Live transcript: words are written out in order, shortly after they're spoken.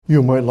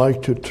You might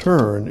like to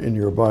turn in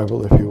your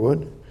Bible, if you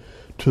would,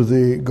 to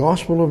the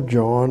Gospel of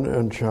John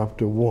and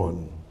chapter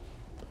 1.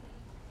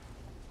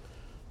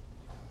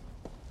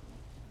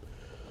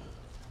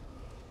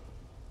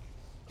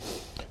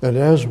 And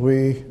as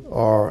we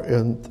are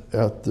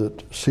at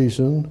the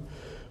season,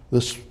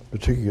 this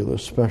particular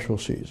special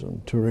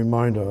season, to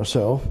remind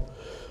ourselves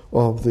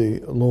of the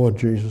Lord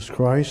Jesus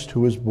Christ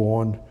who was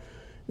born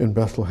in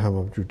Bethlehem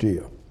of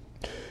Judea.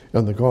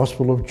 And the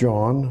Gospel of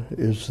John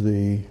is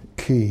the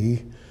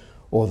key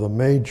or the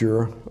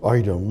major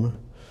item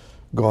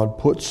God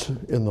puts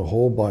in the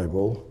whole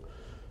Bible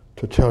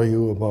to tell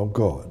you about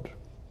God.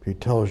 He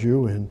tells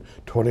you in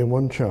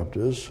 21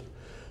 chapters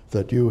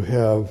that you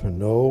have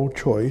no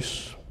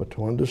choice but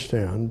to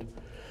understand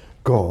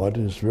God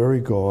is very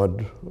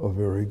God of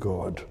very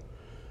God.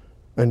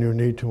 And you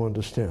need to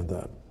understand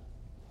that.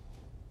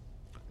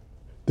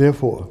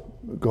 Therefore,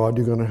 God,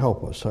 you're going to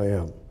help us. I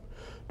am.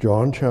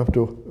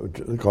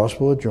 The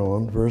Gospel of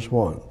John, verse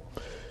 1.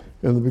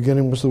 In the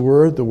beginning was the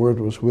Word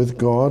was with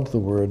God, the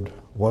Word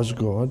was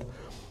God.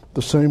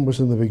 The same was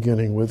in the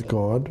beginning with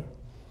God.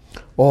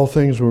 All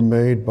things were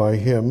made by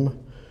Him,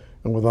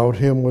 and without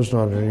Him was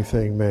not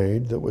anything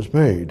made that was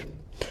made.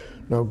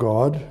 Now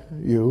God,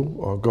 you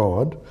are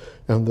God,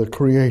 and the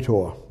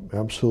Creator,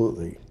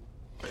 absolutely.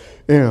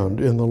 And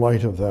in the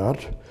light of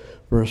that,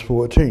 verse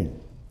 14.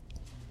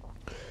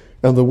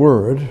 And the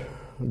Word,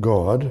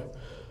 God,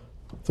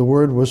 the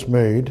Word was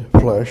made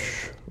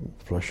flesh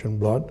and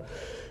blood,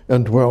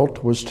 and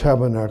dwelt, was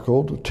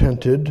tabernacled,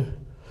 tented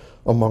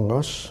among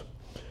us,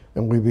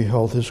 and we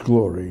beheld His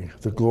glory,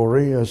 the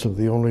glory as of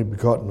the only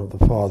begotten of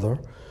the Father,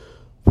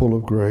 full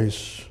of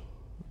grace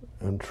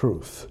and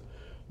truth.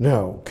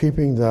 Now,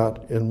 keeping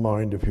that in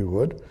mind, if you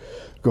would,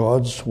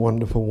 God's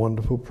wonderful,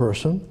 wonderful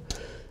person,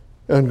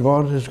 and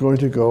God is going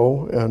to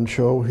go and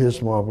show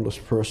His marvelous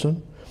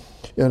person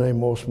in a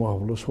most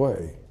marvelous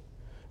way.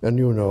 And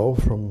you know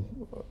from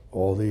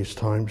all these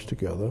times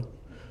together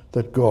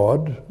that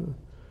God,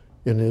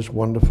 in His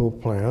wonderful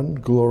plan,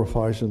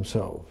 glorifies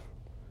Himself.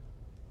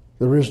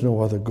 There is no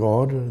other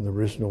God and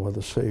there is no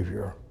other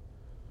Savior.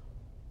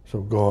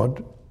 So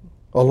God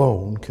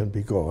alone can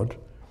be God.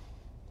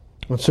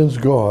 And since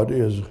God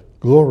is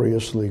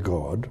gloriously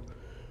God,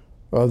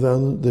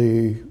 then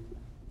the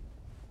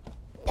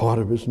part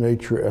of His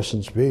nature,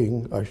 essence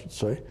being, I should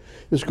say,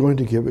 is going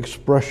to give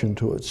expression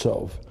to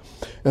itself.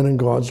 And in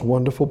God's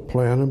wonderful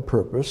plan and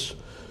purpose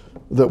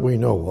that we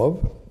know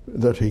of,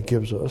 that He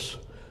gives us,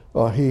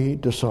 He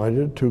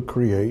decided to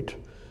create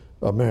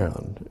a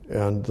man.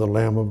 And the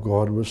Lamb of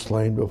God was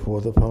slain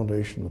before the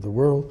foundation of the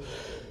world.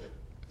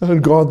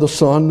 And God the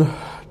Son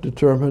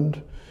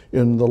determined,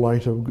 in the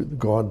light of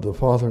God the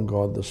Father and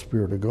God the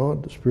Spirit of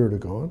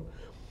God,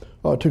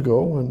 to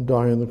go and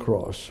die on the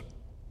cross.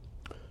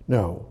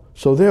 Now,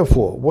 so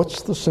therefore,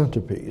 what's the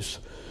centerpiece?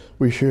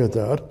 We shared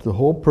that. The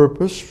whole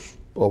purpose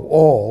of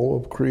all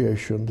of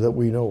creation that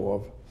we know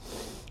of,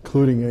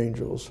 including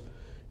angels,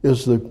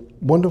 is the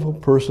wonderful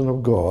person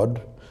of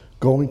God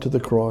going to the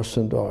cross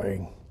and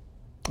dying.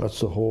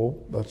 That's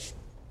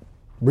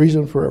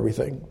reason for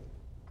everything.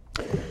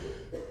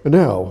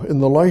 Now, in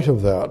the light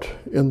of that,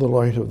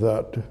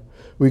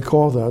 we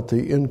call that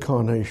the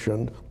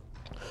incarnation,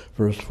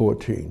 verse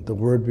 14. The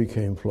Word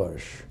became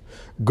flesh.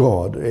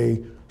 God,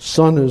 a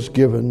Son is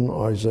given,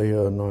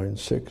 Isaiah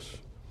 9:6.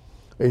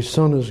 A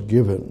Son is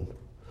given,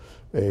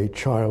 a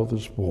child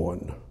is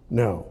born.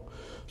 Now,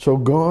 so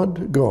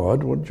God,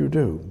 what did you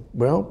do?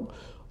 Well,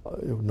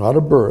 not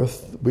a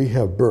birth. We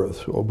have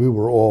birth, or we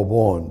were all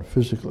born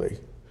physically.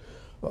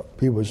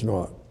 He was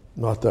not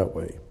that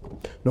way.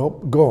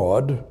 Nope,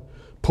 God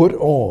put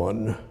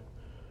on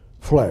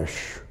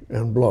flesh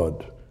and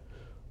blood.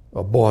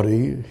 A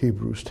body,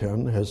 Hebrews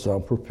 10, has thou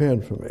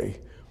prepared for me.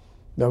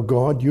 Now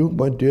God, you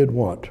did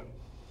what?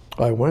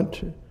 I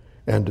went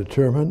and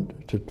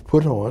determined to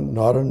put on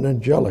not an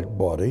angelic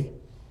body.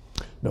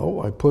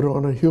 No, I put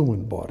on a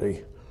human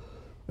body.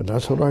 And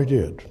that's what I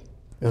did.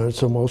 And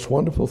it's the most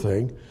wonderful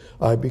thing.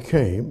 I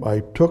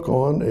took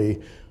on a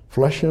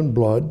flesh and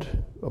blood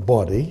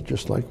body,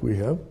 just like we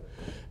have,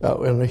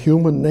 and a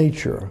human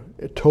nature,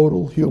 a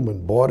total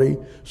human body,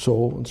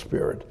 soul, and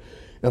spirit.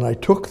 And I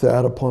took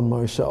that upon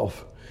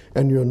myself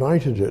and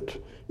united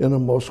it in a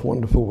most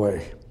wonderful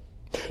way.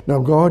 Now,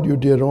 God, you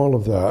did all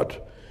of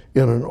that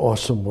in an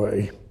awesome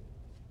way.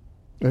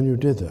 And you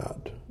did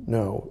that.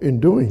 Now, in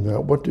doing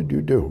that, what did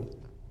you do?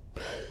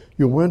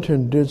 You went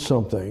and did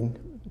something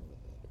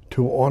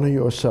to honor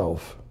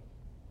yourself.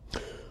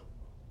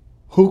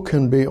 Who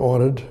can be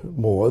honored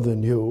more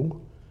than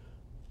you?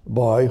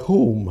 By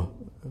whom?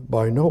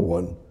 By no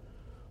one.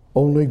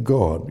 Only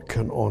God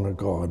can honor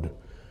God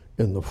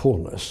in the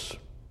fullness.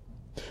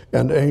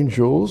 And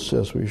angels,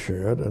 as we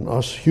shared, and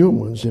us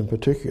humans in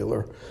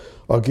particular,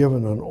 are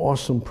given an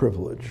awesome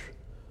privilege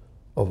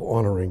of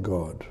honoring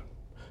God.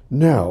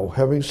 Now,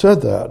 having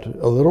said that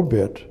a little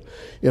bit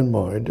in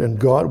mind, and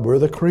God, we're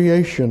the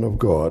creation of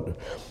God.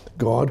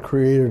 God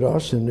created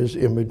us in His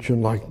image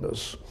and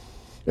likeness.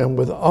 And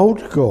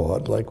without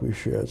God, like we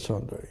shared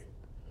Sunday,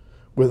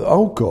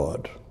 without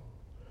God,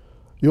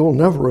 You'll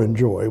never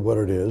enjoy what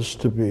it is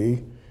to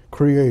be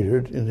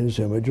created in his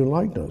image and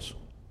likeness.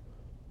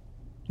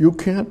 You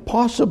can't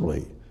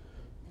possibly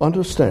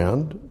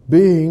understand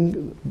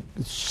being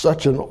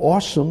such an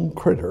awesome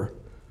critter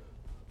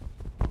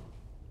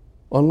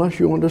unless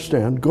you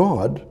understand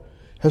God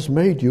has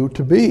made you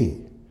to be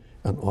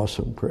an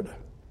awesome critter.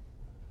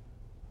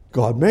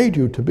 God made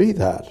you to be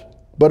that,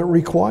 but it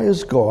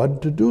requires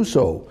God to do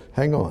so.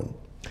 Hang on.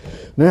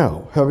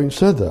 Now, having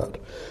said that,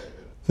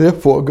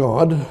 therefore,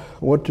 God,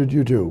 what did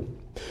you do?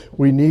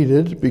 We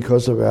needed,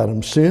 because of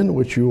Adam's sin,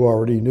 which you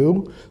already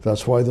knew.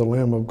 That's why the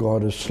Lamb of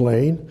God is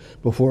slain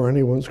before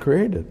anyone's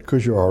created,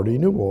 because you already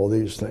knew all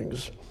these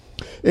things.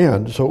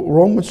 And so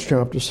Romans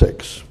chapter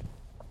 6.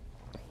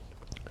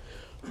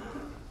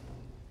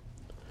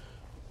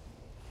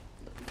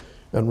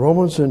 And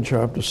Romans in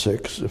chapter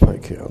 6, if I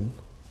can.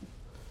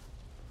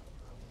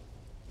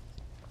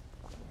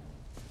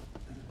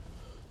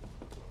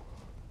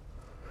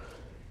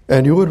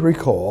 And you would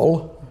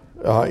recall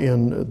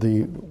in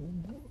the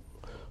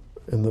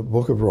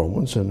book of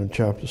Romans and in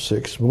chapter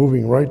 6,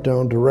 moving right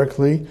down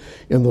directly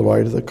in the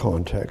light of the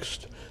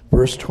context,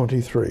 verse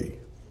 23.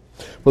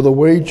 For the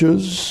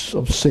wages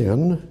of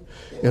sin,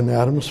 in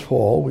Adam's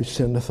fall, we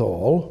sinneth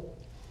all.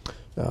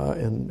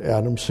 And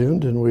Adam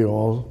sinned, and we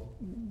all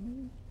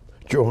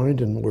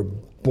joined and were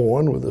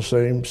born with the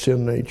same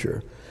sin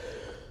nature.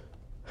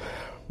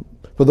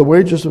 For the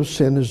wages of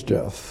sin is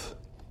death,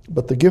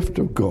 but the gift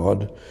of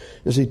God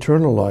is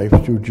eternal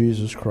life through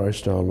Jesus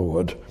Christ our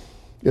Lord.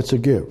 It's a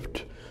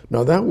gift.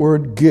 Now that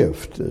word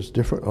gift is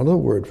different, another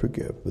word for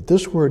gift, but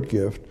this word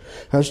gift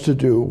has to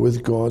do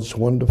with God's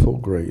wonderful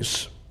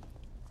grace.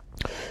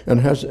 And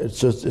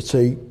it's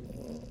a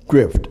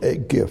gift,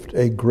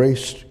 a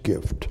grace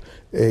gift,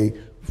 a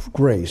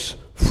grace,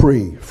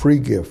 free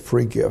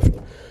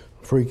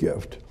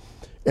gift.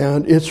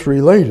 And it's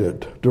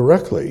related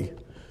directly,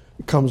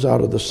 it comes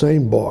out of the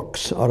same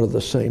box, out of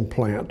the same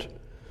plant,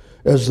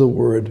 as the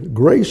word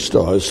grace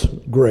does.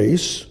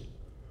 Grace,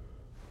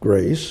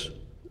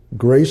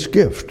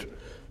 gift.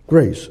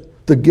 Grace,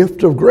 the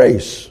gift of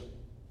grace.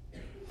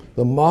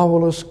 The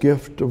marvelous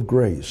gift of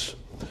grace.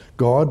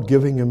 God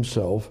giving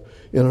himself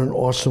in an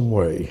awesome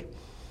way.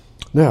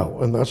 Now,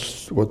 and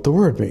that's what the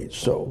word means.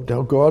 So,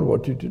 now God,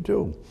 what did you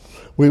do?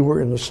 We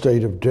were in a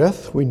state of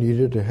death. We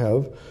needed to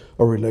have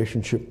a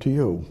relationship to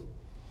you.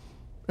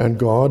 And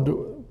God,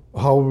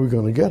 how are we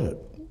going to get it?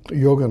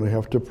 You're going to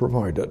have to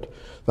provide it.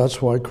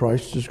 That's why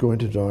Christ is going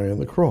to die on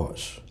the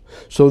cross.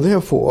 So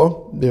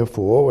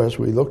therefore, as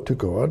we look to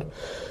God,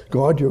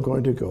 you're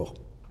going to go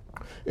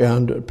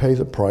and pay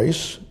the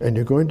price, and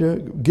you're going to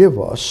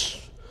give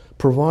us,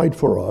 provide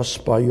for us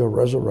by your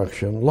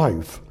resurrection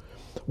life.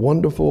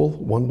 Wonderful,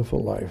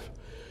 wonderful life.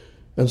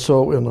 And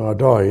so in our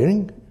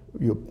dying,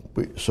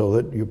 so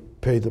that you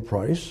pay the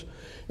price,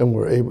 and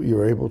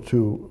you're able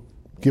to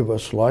give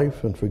us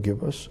life and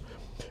forgive us.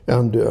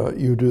 And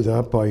you do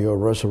that by your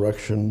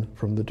resurrection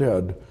from the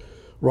dead,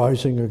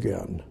 rising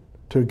again,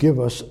 to give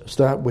us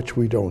that which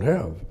we don't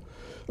have,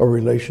 a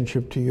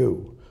relationship to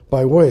you,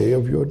 by way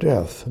of your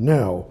death.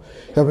 Now,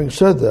 having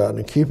said that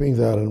and keeping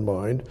that in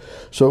mind,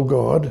 so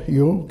God,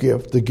 you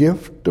give the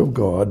gift of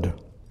God,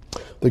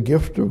 the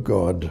gift of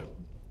God,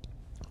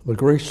 the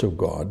grace of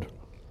God,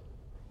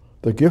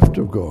 the gift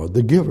of God,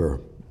 the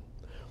giver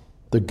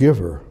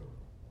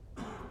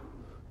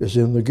is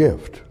in the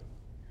gift.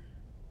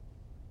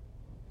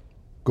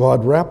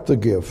 God wrapped the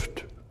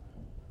gift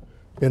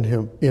in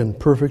him, in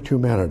perfect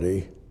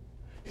humanity.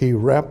 He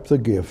wrapped the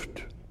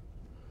gift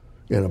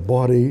in a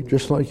body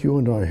just like you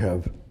and I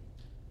have.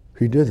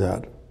 He did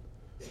that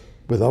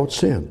without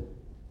sin.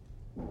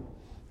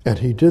 And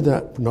he did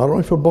that not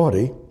only for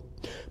body,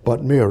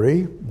 but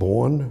Mary,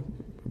 born,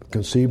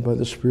 conceived by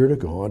the Spirit of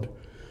God,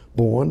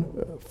 born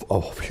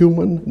of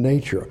human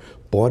nature,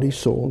 body,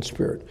 soul, and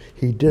spirit.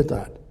 He did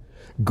that.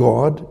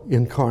 God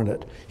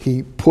incarnate.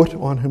 He put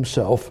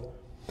himself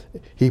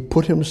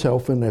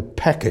in a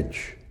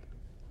package.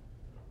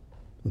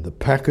 And the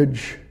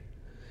package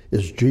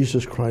is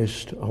Jesus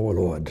Christ our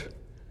Lord.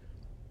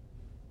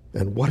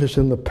 And what is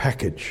in the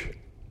package?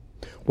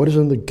 What is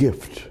in the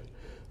gift?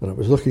 And I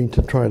was looking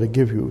to try to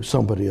give you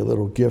somebody a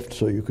little gift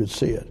so you could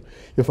see it.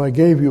 If I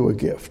gave you a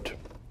gift,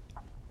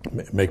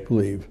 make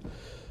believe,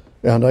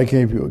 and I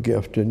gave you a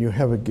gift, and you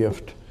have a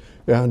gift,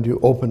 and you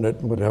open it,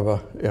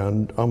 whatever,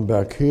 and I'm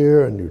back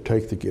here, and you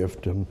take the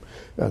gift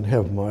and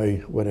have my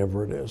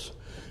whatever it is,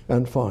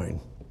 and fine.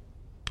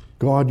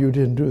 God, you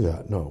didn't do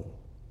that, no.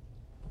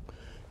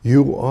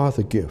 You are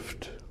the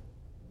gift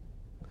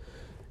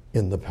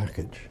in the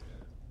package.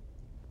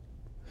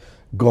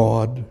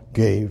 God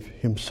gave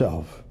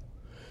himself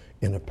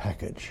in a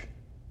package.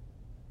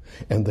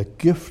 And the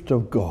gift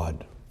of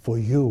God for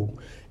you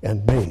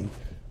and me,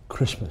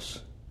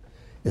 Christmas,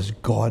 is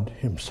God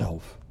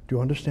himself. Do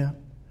you understand?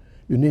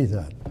 You need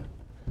that.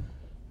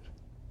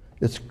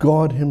 It's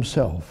God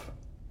himself.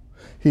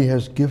 He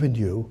has given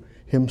you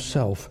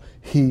himself.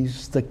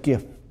 He's the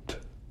gift.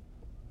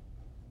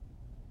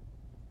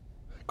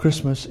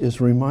 Christmas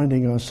is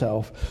reminding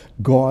ourselves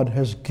God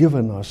has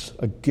given us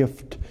a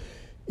gift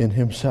in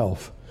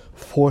himself,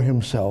 for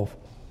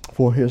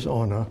his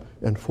honor,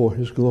 and for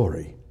his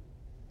glory.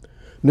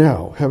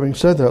 Now, having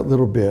said that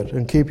little bit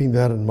and keeping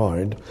that in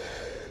mind,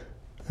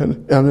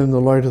 and in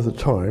the light of the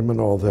time and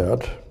all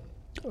that,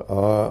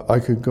 I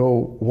could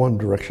go one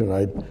direction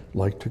I'd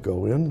like to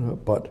go in,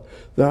 but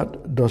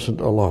that doesn't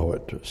allow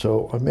it.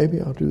 So maybe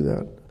I'll do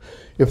that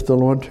if the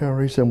Lord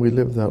tarries and we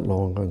live that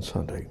long on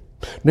Sunday.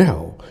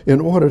 Now,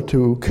 in order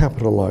to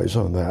capitalize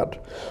on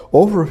that,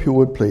 over, if you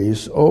would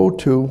please,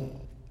 to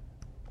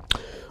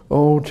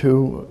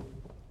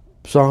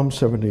Psalm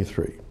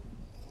 73.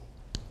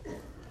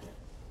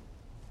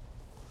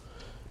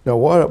 Now,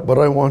 what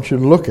I want you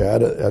to look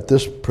at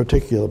this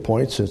particular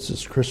point, since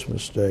it's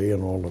Christmas Day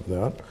and all of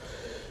that,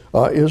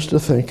 is to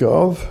think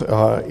of,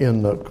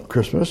 in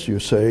Christmas, you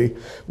say,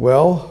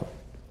 well,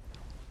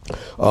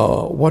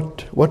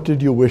 what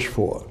did you wish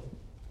for?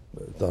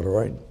 Is that all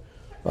right?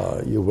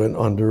 You went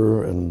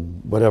under,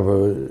 and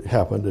whatever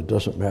happened, it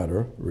doesn't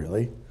matter,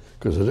 really,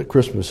 because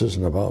Christmas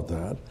isn't about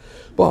that.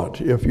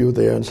 But if you're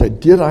there and say,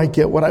 did I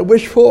get what I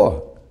wish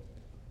for?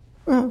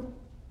 Well,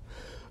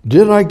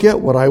 did I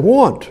get what I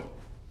want?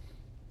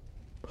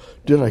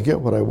 Did I get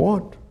what I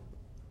want?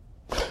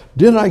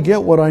 Did I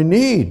get what I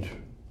need?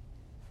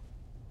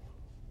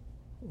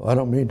 I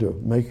don't mean to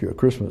make your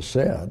Christmas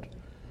sad.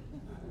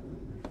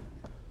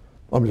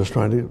 I'm just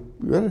trying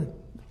to,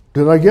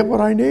 did I get what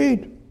I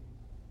need?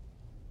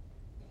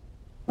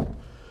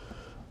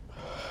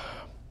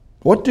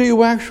 What do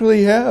you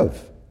actually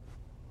have?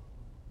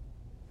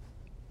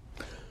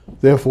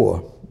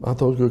 Therefore, aren't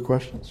those good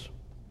questions?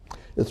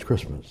 It's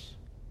Christmas.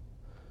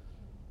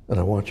 And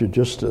I want you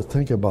just to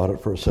think about it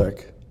for a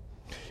sec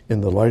in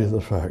the light of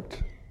the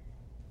fact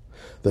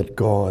that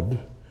God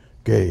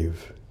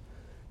gave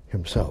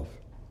himself.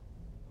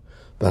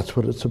 That's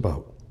what it's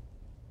about.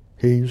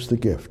 He's the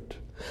gift.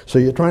 So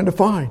you're trying to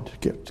find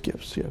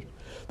gifts.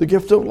 The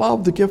gift of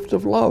love, the gift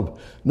of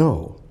love.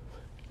 No,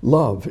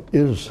 love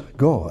is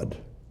God.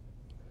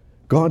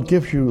 God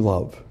gives you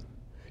love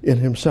in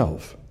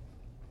himself.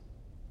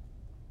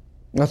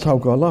 That's how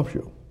God loves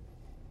you.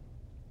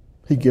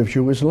 He gives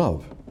you his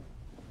love.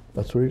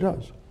 That's what he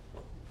does.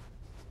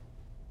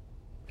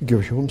 He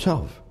gives you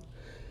himself.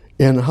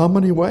 In how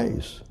many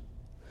ways?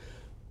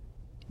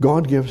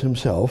 God gives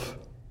himself,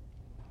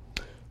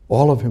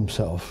 all of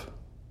himself,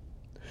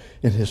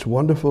 in his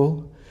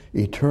wonderful,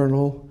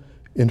 eternal,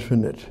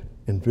 infinite,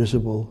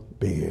 invisible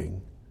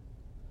being.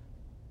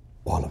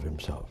 All of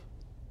himself.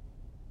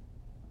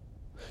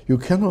 You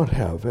cannot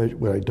have, I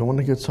don't want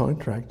to get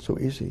sidetracked so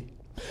easy.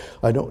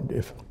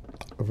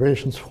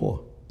 Ephesians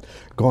 4,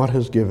 God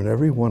has given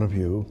every one of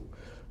you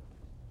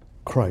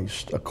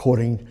Christ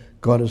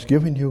God has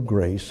given you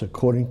grace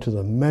according to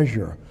the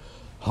measure,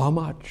 how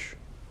much,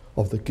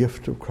 of the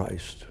gift of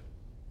Christ.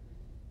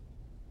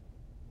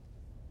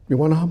 You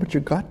want to know how much you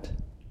got?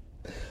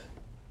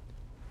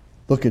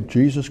 Look at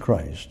Jesus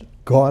Christ.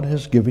 God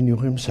has given you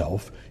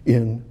himself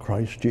in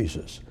Christ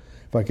Jesus.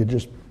 If I could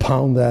just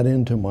pound that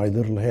into my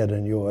little head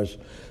and yours,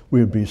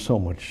 we'd be so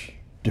much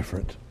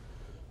different.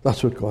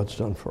 That's what God's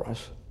done for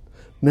us.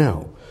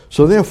 Now,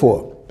 so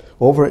therefore,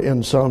 over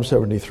in Psalm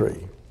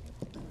 73,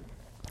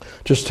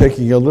 just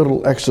taking a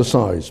little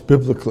exercise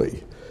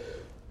biblically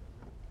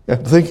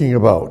and thinking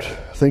about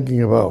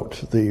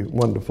the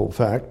wonderful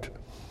fact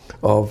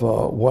of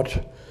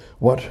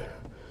what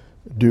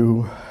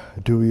do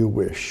you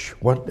wish?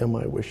 What am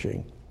I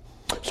wishing?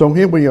 So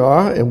here we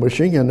are and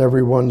wishing, and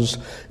everyone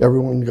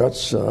got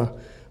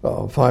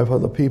 5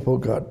 other people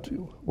got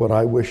what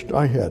I wished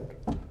I had.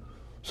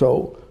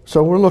 So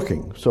we're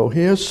looking. So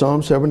here's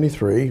Psalm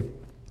 73.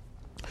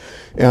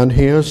 And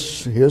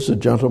here's a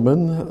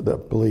gentleman,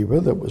 that believer,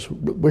 that was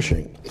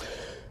wishing.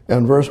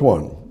 And verse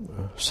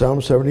 1,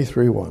 Psalm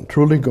 73, 1.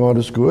 Truly God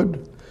is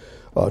good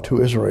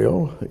to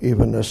Israel,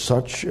 even as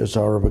such as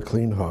are of a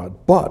clean heart.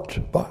 But,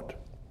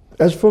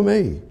 as for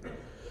me,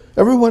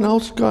 everyone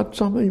else got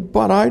something,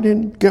 but I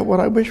didn't get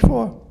what I wished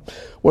for.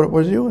 What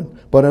was he doing?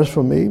 But as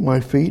for me, my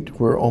feet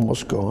were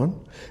almost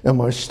gone, and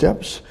my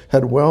steps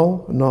had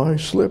well nigh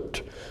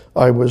slipped.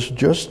 I was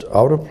just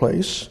out of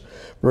place.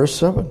 Verse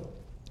 7.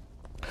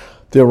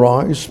 Their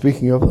eyes,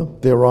 speaking of them,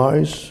 their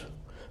eyes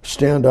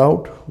stand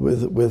out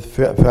with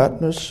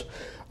fatness.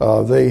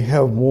 They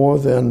have more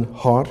than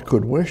heart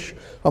could wish.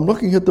 I'm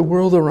looking at the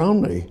world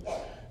around me,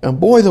 and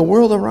boy, the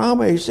world around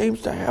me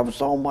seems to have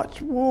so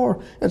much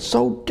more. It's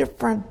so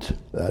different.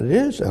 That it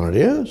is, and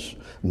it is.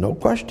 No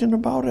question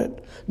about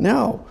it.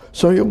 Now,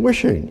 so you're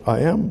wishing. I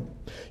am.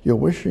 You're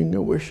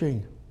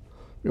wishing.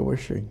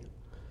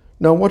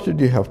 Now, what did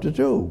you have to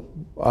do?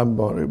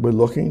 We're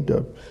looking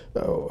to,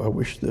 I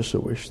wish this, I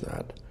wish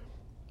that.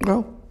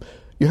 Well,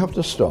 you have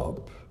to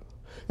stop.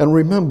 And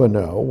remember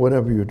now,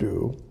 whatever you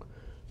do,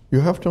 you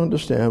have to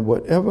understand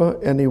wherever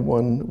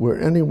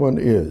anyone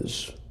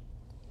is,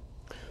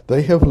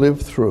 they have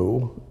lived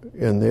through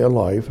in their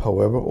life,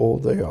 however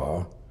old they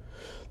are,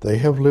 they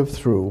have lived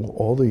through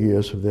all the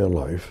years of their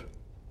life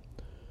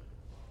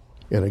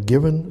in a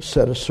given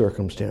set of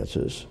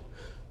circumstances,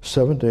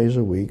 7 days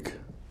a week,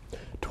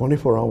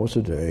 24 hours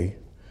a day,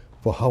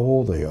 for how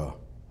old they are.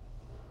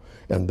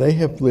 And they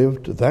have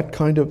lived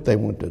they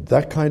wanted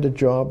that kind of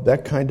job,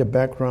 that kind of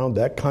background,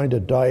 that kind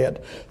of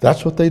diet.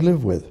 That's what they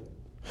live with.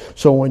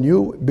 So when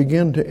you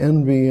begin to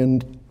envy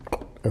and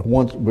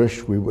wish,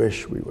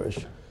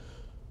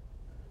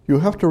 you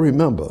have to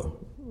remember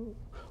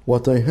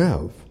what they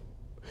have.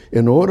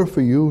 In order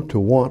for you to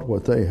want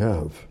what they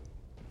have,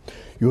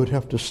 you would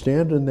have to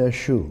stand in their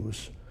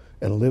shoes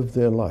and live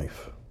their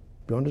life.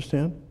 Do you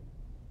understand?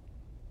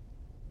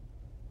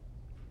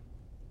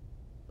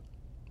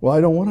 Well, I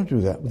don't want to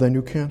do that. Then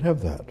you can't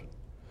have that,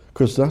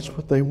 because that's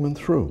what they went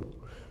through.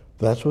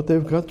 That's what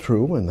they've got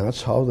through, and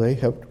that's how they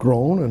have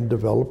grown and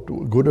developed,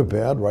 good or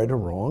bad, right or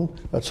wrong.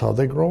 That's how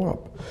they grow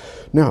up.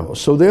 Now,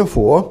 so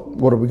therefore,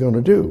 what are we going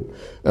to do?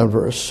 And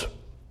verse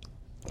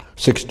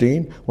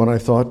 16, when I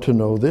thought to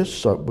know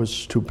this, it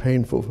was too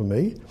painful for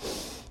me,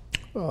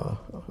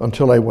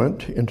 until I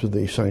went into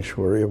the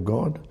sanctuary of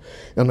God,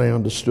 and I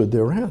understood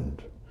their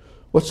end.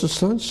 What's the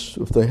sense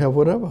if they have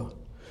whatever?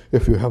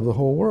 If you have the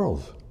whole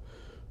world?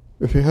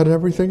 If you had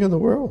everything in the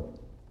world?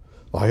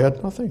 I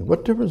had nothing.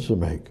 What difference does it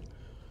make?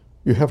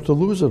 You have to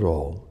lose it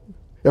all.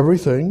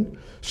 Everything,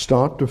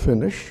 start to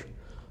finish,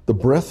 the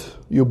breath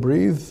you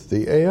breathe,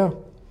 the air,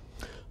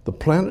 the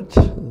planet,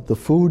 the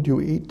food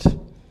you eat,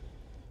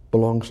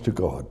 belongs to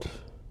God.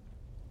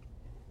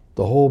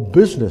 The whole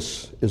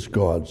business is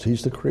God's.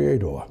 He's the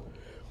creator.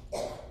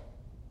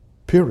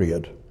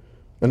 Period.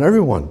 And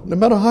everyone, no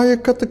matter how you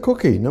cut the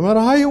cookie, no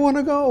matter how you want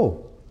to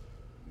go,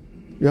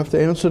 you have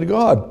to answer to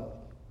God.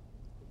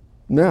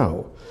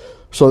 Now,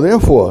 so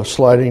therefore,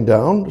 sliding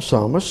down, the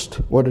psalmist,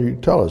 what did he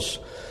tell us?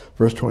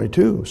 Verse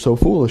 22, so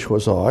foolish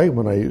was I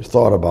when I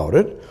thought about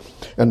it,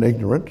 and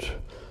ignorant.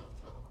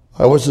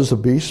 I was as a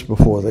beast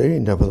before thee,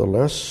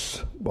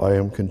 nevertheless I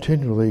am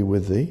continually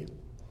with thee.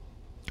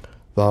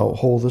 Thou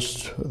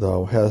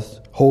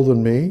hast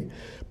holden me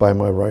by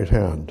my right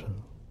hand.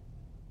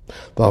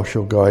 Thou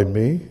shalt guide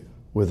me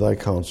with thy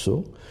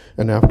counsel,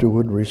 and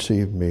afterward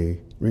receive me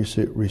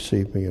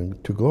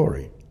into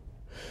glory.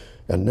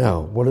 And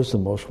now, what is the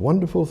most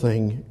wonderful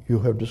thing you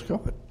have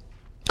discovered?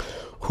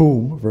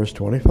 Whom, verse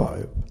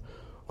 25,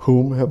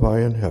 whom have I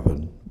in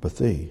heaven but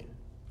thee?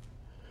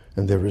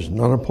 And there is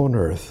none upon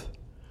earth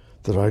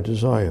that I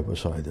desire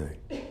beside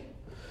thee.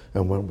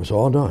 And when it was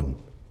all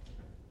done,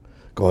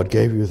 God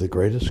gave you the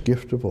greatest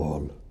gift of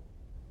all,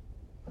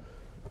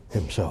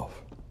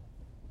 himself.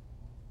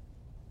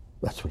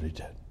 That's what he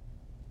did.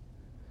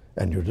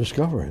 And you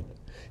discover it.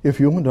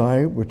 If you and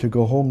I were to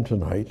go home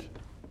tonight,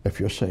 if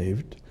you're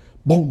saved,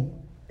 boom,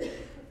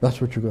 that's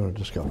what you're going to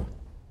discover.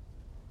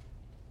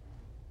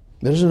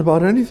 It isn't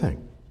about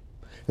anything.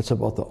 It's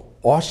about the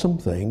awesome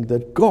thing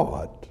that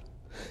God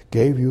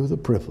gave you the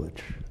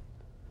privilege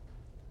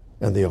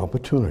and the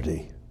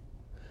opportunity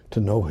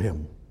to know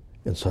him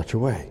in such a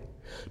way.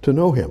 To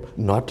know him,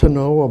 not to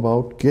know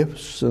about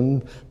gifts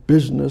and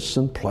business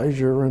and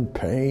pleasure and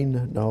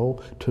pain,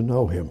 no, to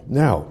know him.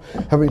 Now,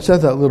 having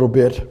said that little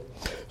bit,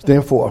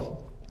 therefore,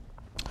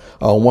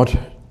 what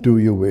do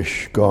you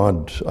wish?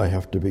 God, I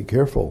have to be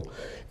careful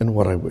in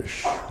what I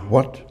wish.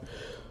 What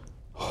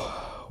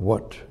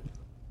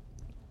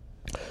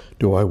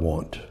do I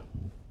want?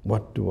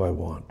 What do I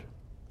want?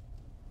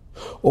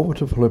 Over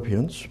to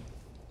Philippians.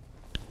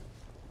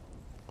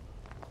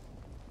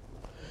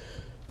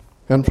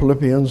 And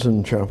Philippians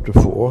in chapter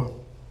 4.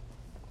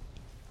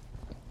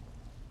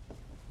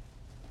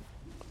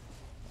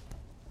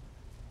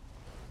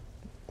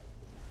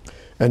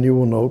 And you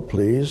will note,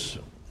 please,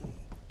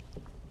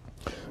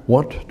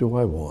 what do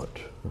I want?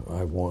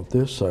 I want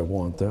this, I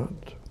want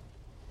that.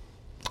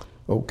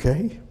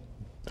 Okay.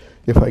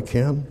 If I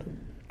can,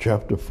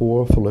 chapter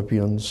 4,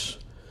 Philippians,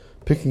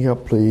 picking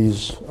up,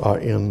 please,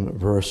 in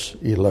verse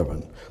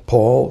 11.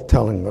 Paul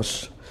telling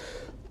us,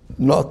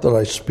 not that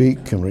I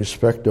speak in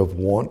respect of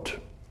want,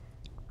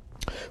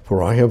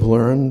 for I have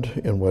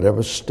learned in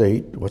whatsoever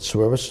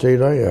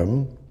state I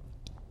am,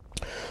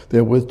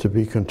 therewith to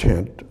be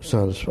content,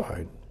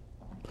 satisfied.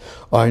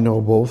 I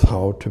know both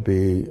how to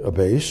be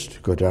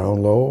abased, go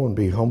down low, and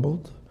be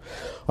humbled.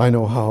 I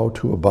know how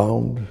to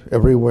abound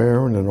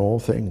everywhere and in all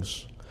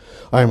things.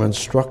 I am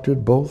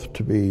instructed both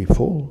to be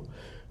full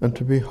and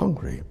to be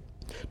hungry,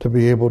 to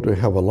be able to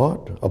have a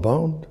lot,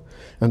 abound,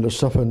 and to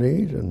suffer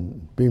need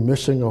and be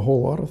missing a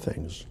whole lot of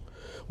things.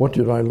 What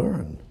did I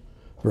learn?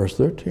 Verse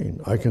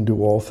 13, I can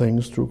do all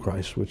things through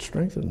Christ which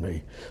strengthened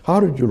me. How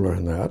did you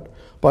learn that?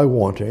 By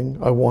wanting.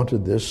 I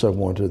wanted this, I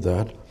wanted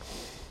that.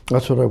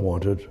 That's what I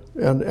wanted.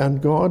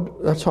 And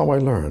God, that's how I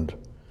learned.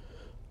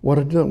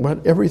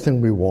 Everything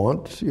we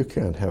want, you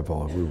can't have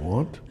all we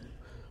want.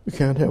 You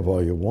can't have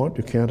all you want.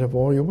 You can't have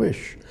all you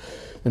wish.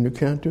 And you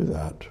can't do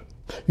that.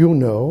 You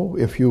know,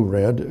 if you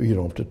read, you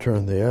don't have to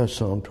turn there,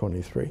 Psalm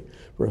 23,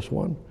 verse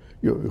 1.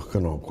 You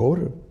can all quote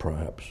it,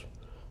 perhaps.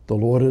 The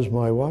Lord is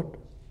my what?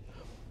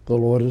 The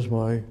Lord is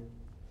my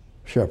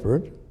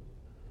shepherd,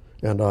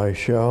 and I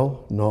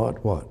shall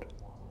not what?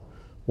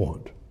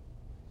 Want.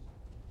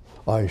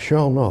 I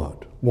shall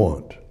not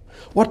want.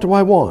 What do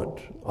I want?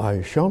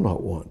 I shall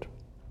not want.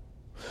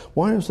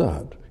 Why is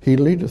that? He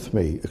leadeth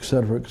me,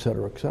 etc.,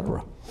 etc.,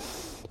 etc.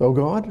 Oh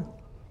God,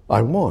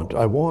 I want.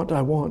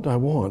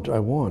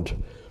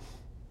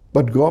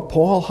 But God,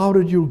 Paul, how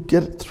did you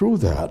get through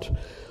that?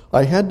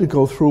 I had to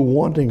go through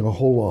wanting a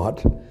whole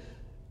lot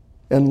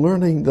and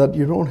learning that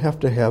you don't have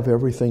to have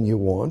everything you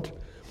want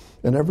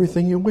and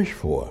everything you wish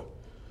for.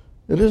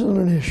 It isn't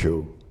an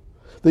issue.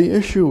 The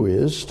issue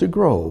is to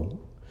grow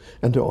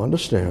and to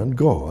understand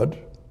God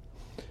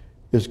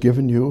is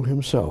given you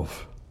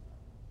himself.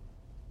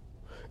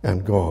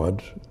 And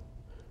God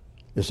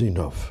is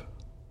enough.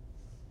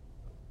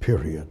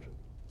 Period.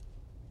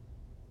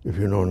 If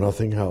you know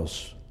nothing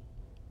else,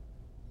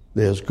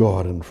 there's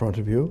God in front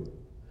of you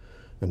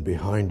and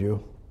behind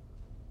you,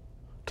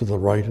 to the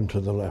right and to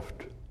the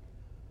left.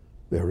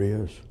 There he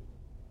is.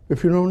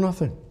 If you know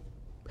nothing,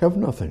 have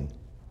nothing.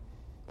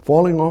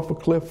 Falling off a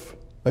cliff,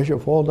 as you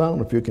fall down,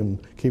 if you can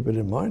keep it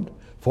in mind,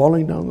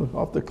 falling down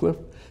off the cliff,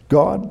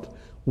 God,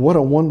 what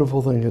a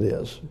wonderful thing it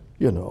is,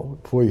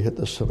 before you hit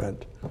the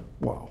cement.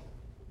 Wow.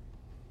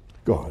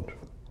 God.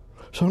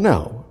 So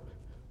now,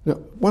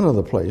 one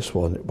other place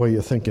where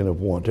you're thinking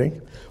of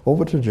wanting,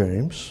 over to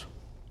James.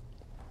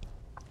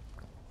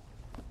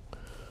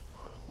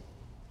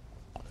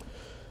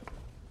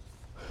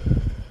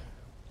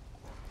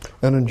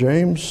 And in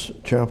James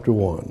chapter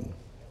 1,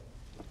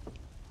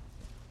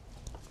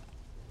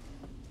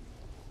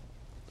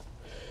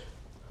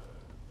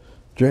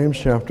 James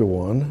chapter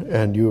 1,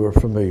 and you are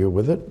familiar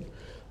with it,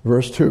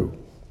 verse 2.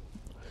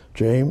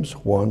 James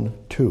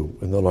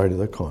 1:2, in the light of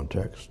the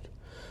context.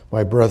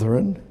 My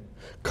brethren,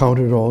 count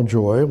it all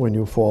joy when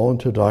you fall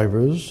into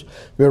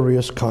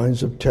various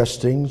kinds of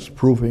testings,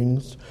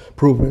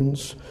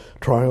 provings,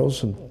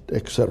 trials, and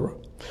etc.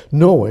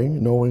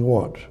 Knowing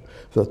what?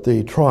 That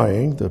the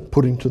trying, the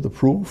putting to the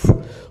proof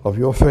of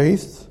your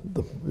faith,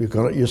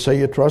 you say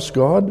you trust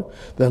God,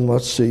 then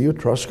let's see you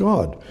trust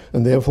God.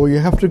 And therefore you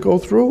have to go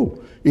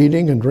through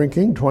eating and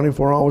drinking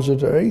 24 hours a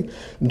day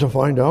and to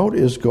find out,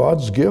 is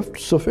God's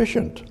gift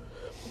sufficient?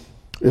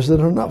 Is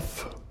it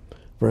enough?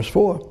 Verse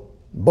 4,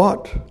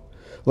 but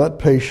let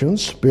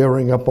patience,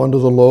 bearing up under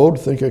the load,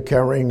 think of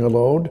carrying a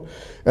load,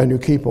 and you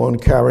keep on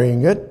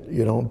carrying it,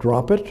 you don't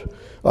drop it,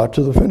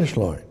 to the finish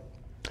line.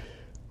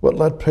 But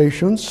let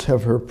patience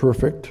have her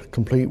perfect,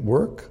 complete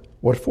work.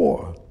 What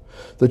for?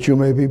 That you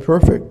may be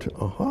perfect.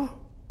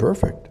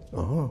 Perfect.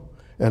 And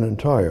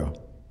entire.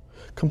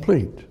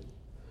 Complete.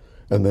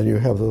 And then you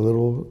have the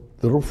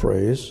little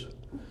phrase,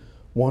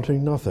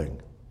 wanting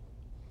nothing.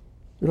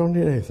 You don't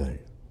need anything.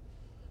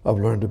 I've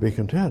learned to be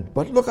content.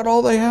 But look at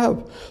all they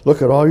have.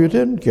 Look at all you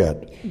didn't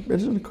get. It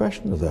isn't a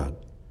question of that.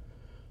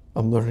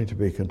 I'm learning to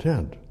be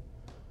content.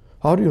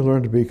 How do you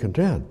learn to be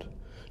content?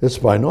 It's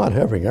by not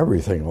having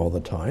everything all the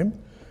time,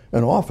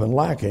 and often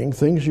lacking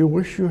things you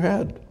wish you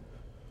had,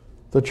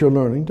 that you're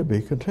learning to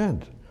be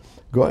content.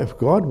 If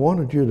God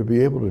wanted you to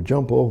be able to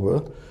jump over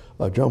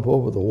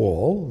the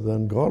wall,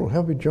 then God will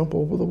have you jump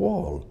over the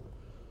wall.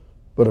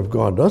 But if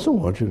God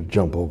doesn't want you to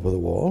jump over the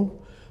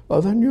wall,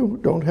 then you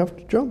don't have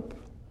to jump.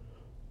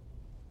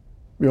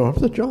 You don't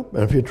have to jump.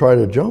 And if you try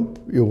to jump,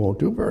 you won't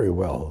do very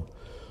well.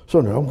 So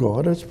now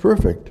God is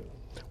perfect.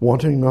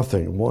 Wanting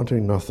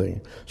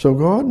nothing. So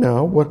God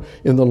now,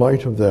 in the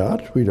light of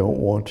that, we don't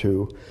want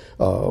to,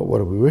 what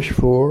do we wish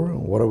for?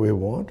 What do we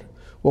want?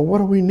 Well, what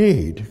do we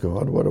need,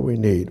 God? What do we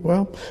need?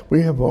 Well,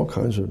 we have all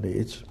kinds of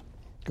needs.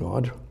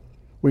 God,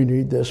 we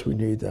need this, we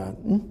need that.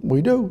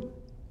 We do.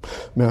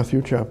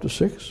 Matthew chapter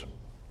 6.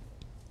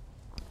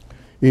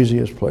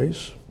 Easiest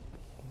place.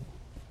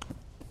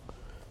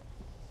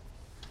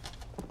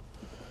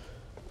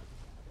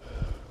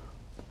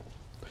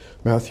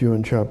 Matthew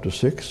in chapter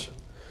 6.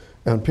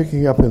 And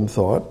picking up in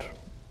thought,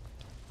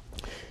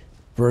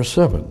 verse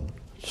 7,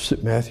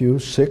 Matthew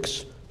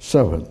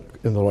 6:7,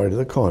 in the light of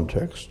the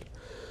context.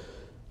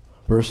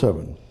 Verse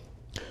 7,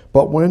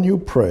 but when you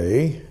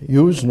pray,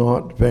 use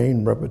not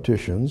vain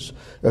repetitions,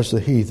 as the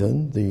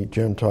heathen, the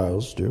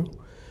Gentiles do,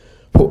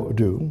 for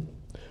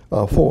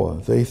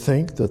they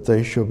think that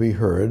they shall be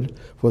heard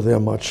for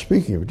their much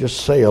speaking. If you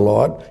just say a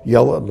lot,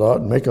 yell a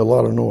lot, make a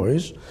lot of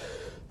noise,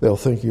 they'll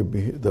think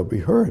they'll be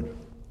heard.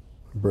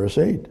 Verse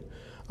 8,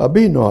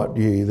 be not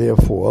ye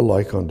therefore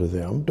like unto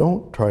them.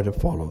 Don't try to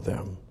follow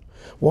them.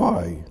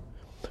 Why?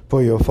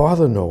 For your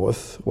Father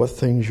knoweth what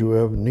things you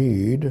have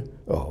need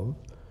of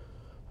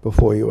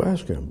before you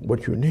ask him.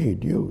 What you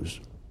need, use.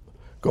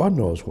 God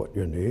knows what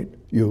you need,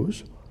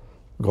 use.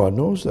 God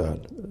knows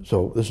that.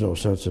 So there's no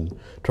sense in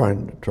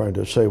trying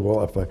to say,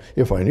 well,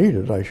 if I need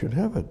it, I should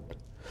have it.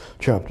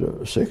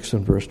 Chapter 6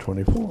 and verse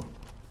 24.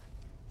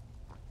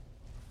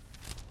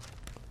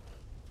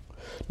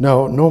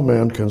 Now, no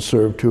man can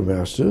serve two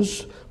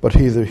masters, but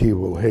either he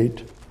will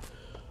hate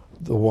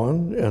the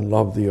one and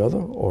love the other,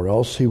 or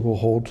else he will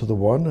hold to the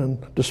one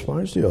and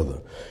despise the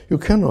other. You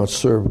cannot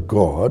serve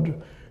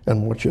God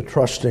and what you're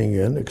trusting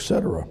in,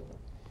 etc.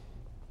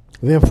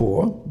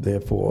 Therefore,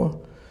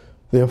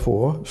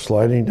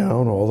 sliding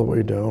down all the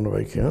way down if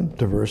I can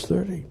to verse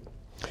 30.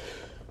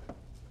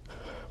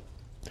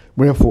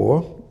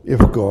 Wherefore, if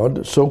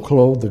God so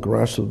clothe the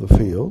grass of the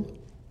field,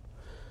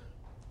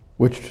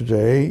 which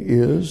today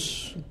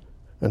is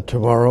and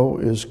tomorrow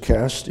is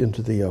cast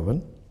into the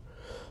oven,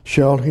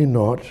 Shall he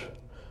not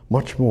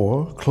much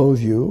more clothe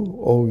you,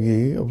 O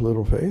ye of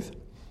little faith?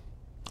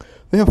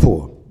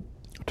 Therefore,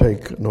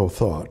 take no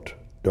thought.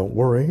 Don't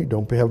worry.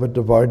 Don't have a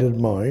divided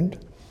mind.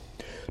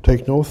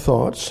 Take no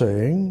thought,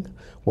 saying,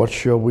 what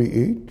shall we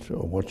eat,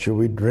 or what shall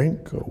we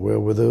drink, or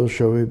wherewithal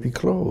shall we be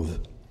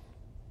clothed?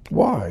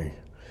 Why?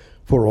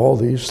 For all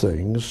these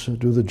things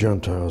do the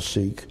Gentiles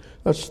seek.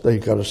 They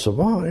got to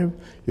survive.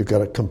 You got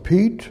to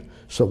compete,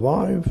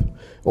 survive,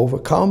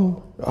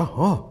 overcome.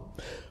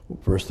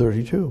 Verse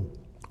 32.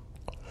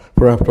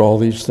 For after all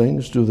these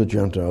things do the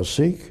Gentiles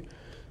seek,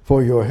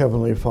 for your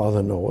heavenly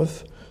Father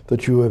knoweth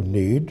that you have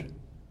need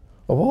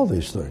of all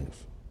these things.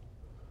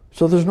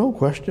 So there's no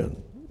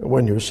question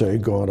when you say,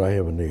 God, I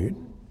have a need.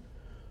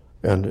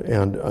 And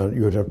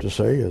you'd have to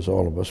say, as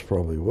all of us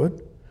probably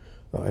would,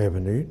 I have a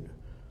need.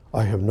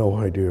 I have no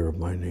idea of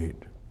my need.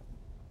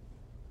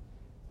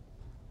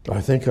 I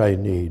think I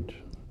need,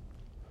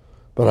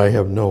 but I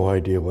have no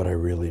idea what I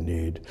really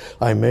need.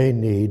 I may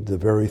need the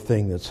very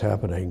thing that's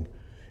happening,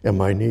 and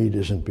my need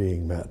isn't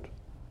being met.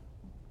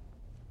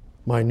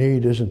 My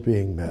need isn't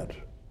being met.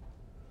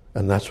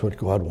 And that's what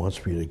God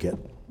wants me to get.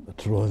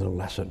 That's really the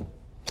lesson.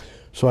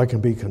 So I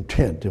can be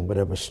content in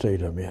whatever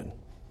state I'm in.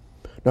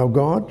 Now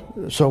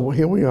God, so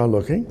here we are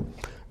looking.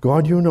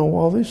 God, you know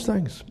all these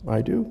things.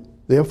 I do.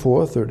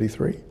 Therefore,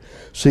 33,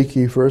 seek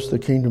ye first the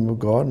kingdom of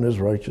God and his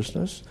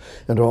righteousness,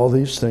 and all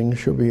these things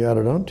shall be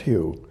added unto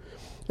you.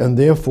 And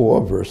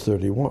therefore, verse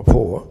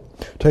 34,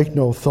 take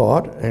no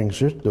thought,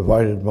 anxious,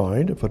 divided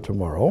mind for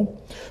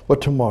tomorrow,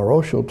 but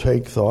tomorrow shall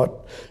take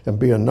thought and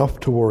be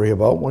enough to worry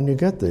about when you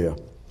get there.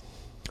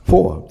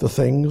 For the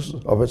things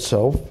of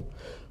itself,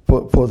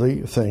 for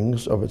the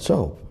things of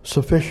itself,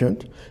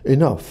 sufficient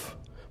enough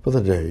for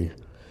the day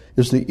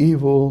is the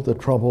evil, the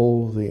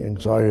trouble, the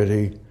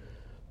anxiety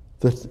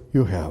that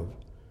you have.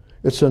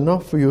 It's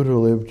enough for you to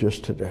live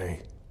just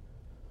today.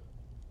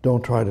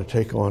 Don't try to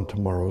take on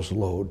tomorrow's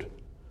load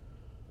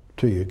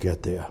till you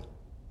get there.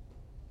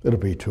 It'll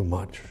be too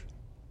much.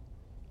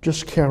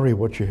 Just carry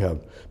what you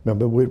have.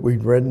 Remember we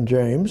read in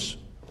James,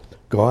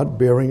 God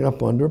bearing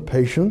up under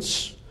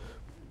patience,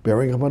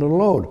 bearing up under the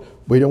load.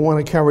 We don't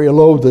want to carry a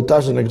load that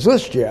doesn't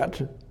exist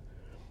yet.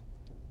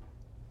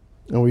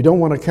 And we don't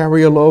want to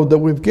carry a load that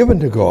we've given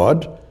to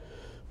God.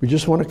 We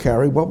just want to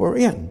carry what we're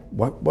in.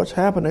 What's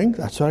happening,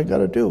 that's what I got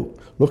to do.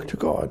 Look to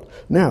God.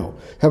 Now,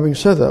 having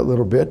said that a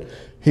little bit,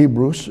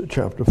 Hebrews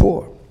chapter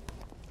 4.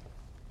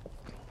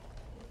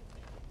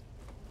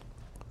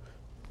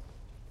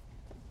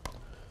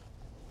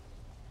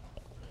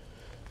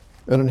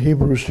 And in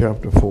Hebrews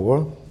chapter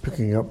 4,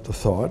 picking up the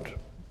thought,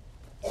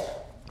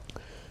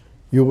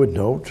 you would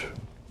note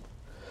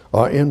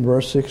in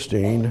verse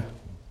 16,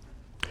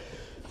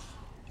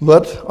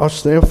 let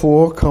us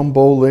therefore come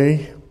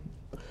boldly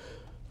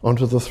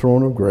unto the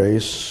throne of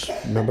grace.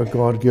 Remember,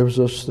 God gives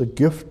us the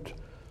gift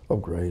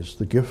of grace,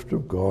 the gift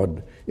of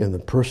God in the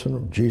person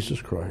of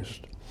Jesus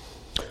Christ.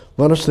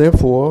 Let us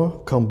therefore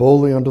come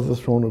boldly unto the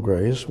throne of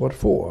grace. What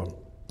for?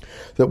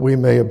 That we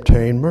may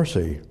obtain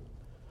mercy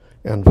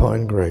and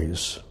find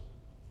grace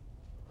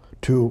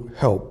to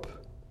help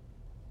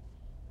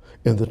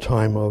in the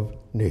time of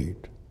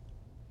need.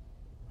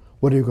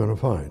 What are you going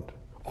to find?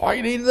 Oh,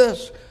 I need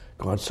this.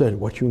 God said,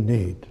 what you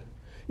need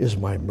is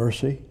my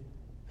mercy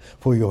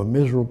for your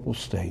miserable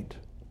state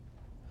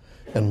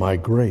and my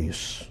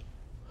grace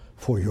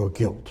for your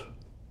guilt.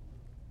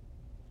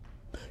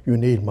 You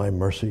need my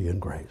mercy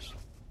and grace.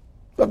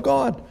 Of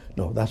God?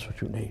 No, that's what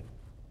you need.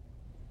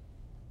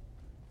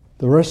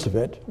 The rest of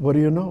it, what do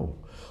you know?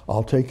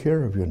 I'll take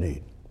care of your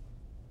need.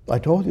 I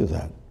told you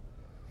that.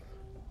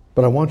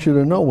 But I want you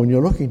to know when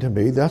you're looking to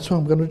me, that's what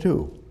I'm going to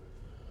do.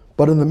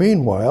 But in the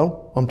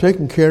meanwhile, I'm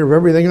taking care of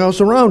everything else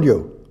around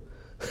you.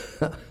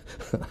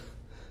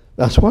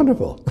 That's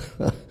wonderful.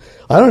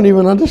 I don't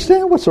even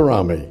understand what's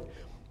around me.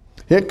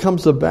 Here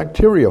comes the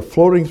bacteria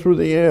floating through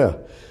the air.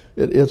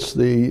 It's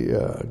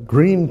the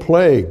green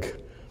plague,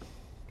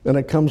 and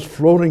it comes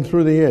floating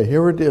through the air.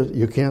 Here it is.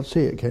 You can't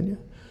see it, can you?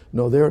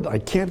 No, there. I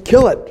can't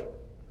kill it.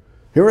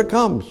 Here it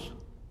comes.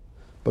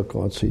 But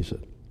God sees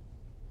it.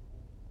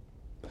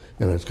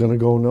 And it's going to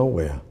go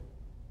nowhere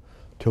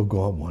till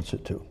God wants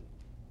it to.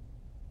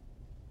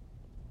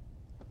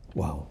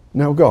 Wow.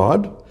 Now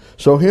God,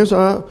 so here's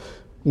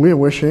we're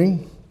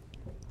wishing,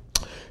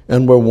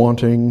 and we're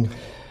wanting,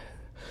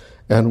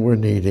 and we're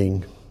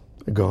needing.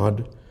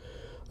 God,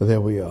 there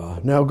we are.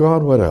 Now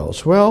God, what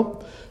else?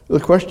 Well, the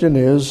question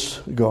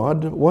is,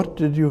 God, what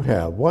did you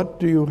have? What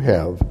do you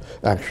have,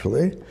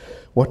 actually?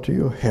 What do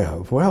you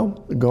have? Well,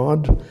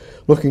 God,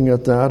 looking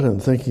at that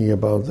and thinking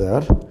about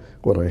that,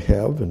 what I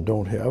have and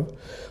don't have,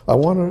 I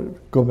want to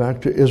go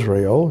back to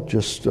Israel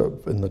just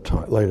in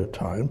the later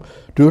time.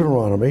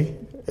 Deuteronomy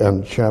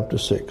and chapter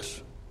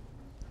 6.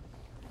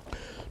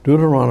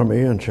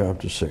 Deuteronomy and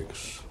chapter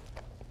 6.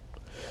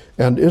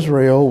 And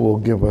Israel will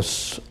give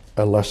us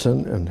a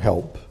lesson and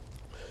help.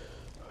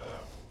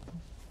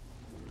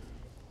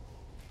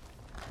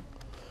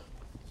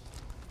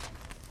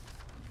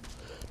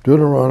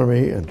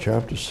 Deuteronomy and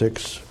chapter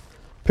 6,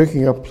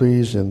 picking up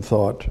please in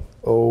thought,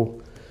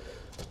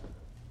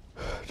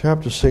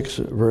 chapter 6,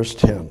 verse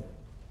 10.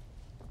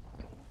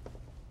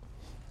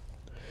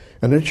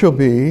 And it shall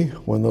be,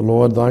 when the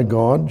Lord thy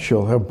God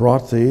shall have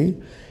brought thee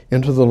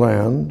into the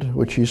land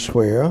which he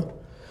sware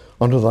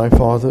unto thy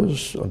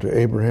fathers, unto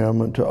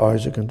Abraham, and to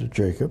Isaac, and to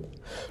Jacob,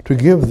 to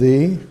give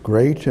thee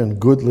great and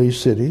goodly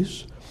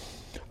cities,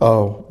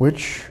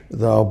 which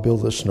thou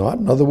buildest not.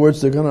 In other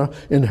words, they're going to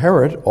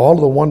inherit all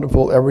the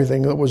wonderful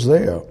everything that was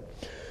there.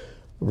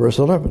 Verse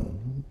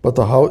 11, but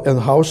and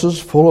houses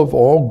full of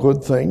all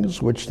good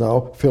things, which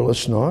thou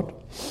fillest not,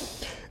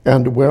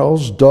 and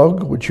wells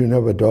dug, which you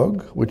never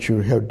dug, which you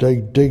have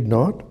dig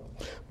not,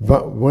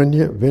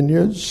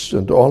 vineyards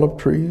and olive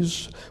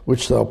trees,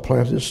 which thou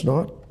plantest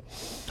not.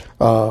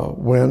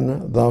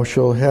 When thou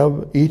shalt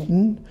have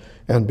eaten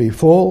and be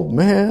full,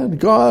 man,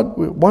 God,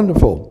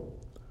 wonderful,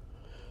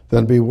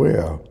 then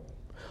beware,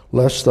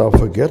 lest thou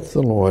forget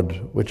the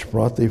Lord, which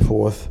brought thee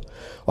forth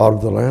out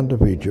of the land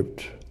of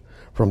Egypt,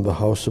 from the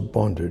house of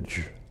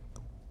bondage.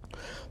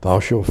 Thou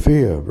shalt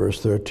fear,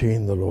 verse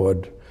 13, the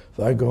Lord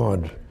thy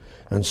God,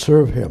 and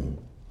serve him,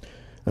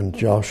 and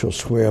thou shalt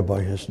swear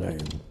by his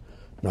name.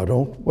 Now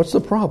what's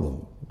the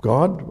problem?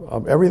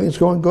 God, everything's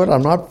going good. I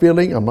don't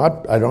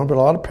have a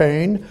lot of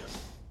pain.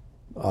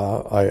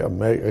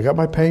 I got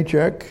my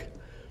paycheck.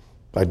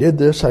 I did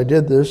this,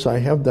 I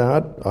have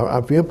that.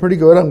 I feel pretty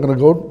good. I'm going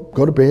to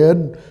go to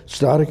bed,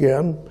 start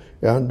again,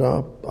 and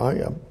I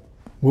am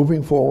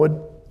moving forward,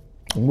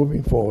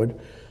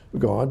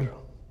 God.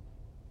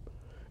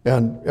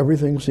 And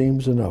everything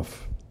seems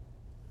enough.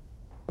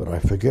 But I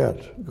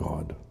forget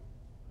God.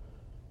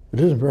 It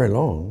isn't very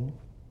long,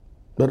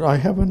 but I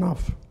have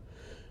enough,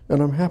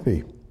 and I'm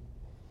happy.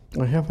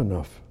 I have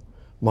enough.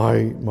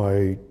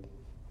 My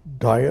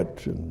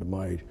diet and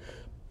my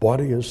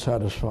body is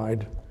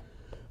satisfied.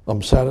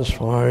 I'm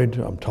satisfied.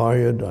 I'm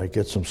tired. I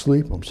get some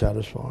sleep. I'm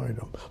satisfied.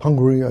 I'm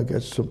hungry. I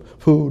get some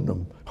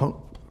food.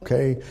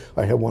 Okay.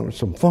 I wanted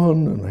some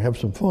fun, and I have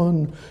some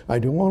fun. I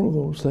do all of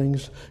those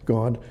things,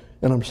 God,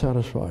 and I'm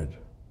satisfied.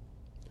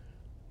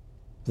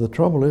 The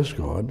trouble is,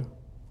 God,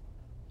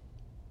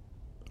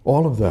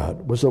 all of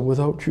that was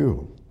without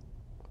you.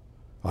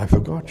 I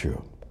forgot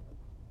you.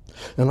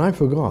 And I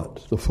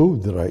forgot the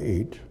food that I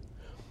eat,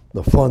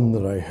 the fun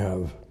that I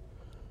have,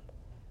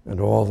 and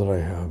all that I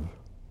have.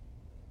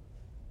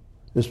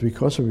 It's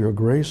because of your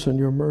grace and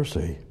your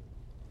mercy.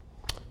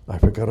 I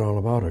forgot all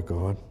about it,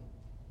 God.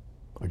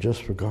 I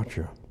just forgot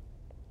you.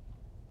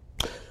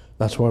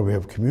 That's why we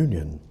have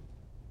communion.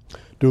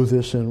 Do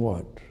this in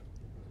what?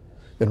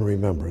 In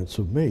remembrance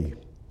of me.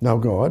 Now,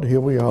 God,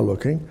 here we are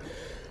looking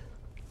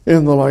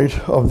in the light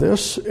of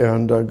this,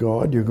 and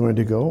God, you're going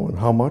to go, and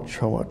how much?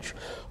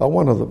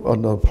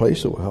 Another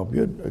place that will help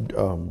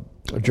you,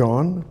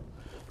 John,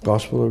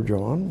 Gospel of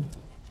John.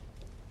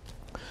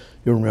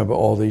 You remember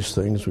all these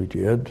things we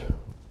did,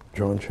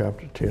 John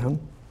chapter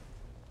 10.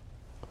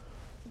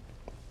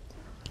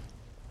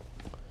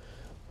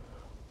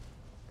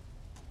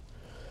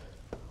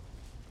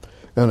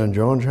 And in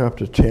John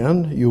chapter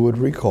 10, you would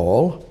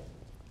recall,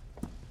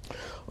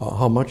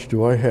 how much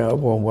do I have?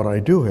 Well, what I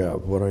do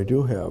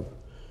have.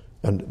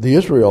 And the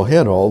Israel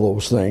had all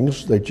those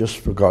things. They just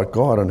forgot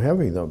God in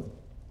having them.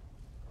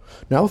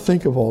 Now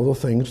think of all the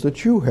things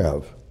that you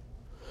have.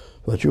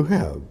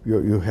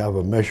 You have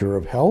a measure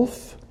of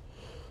health.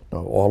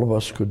 Now, all of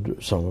us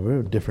some of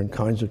you, different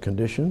kinds of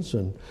conditions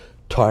and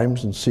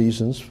times and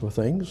seasons for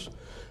things,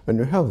 and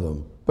you have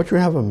them. But you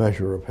have a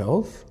measure of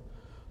health,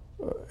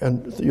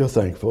 and you're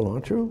thankful,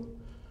 aren't you?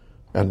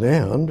 And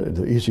then,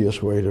 the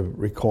easiest way to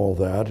recall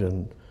that,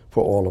 and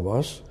for all of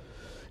us,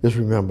 is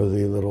remember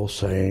the little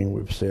saying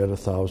we've said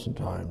 1,000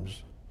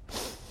 times.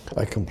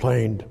 I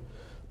complained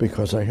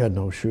because I had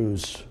no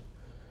shoes,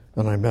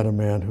 and I met a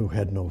man who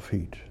had no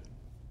feet.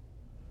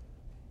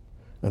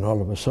 And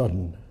all of a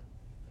sudden,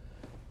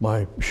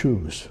 my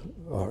shoes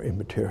are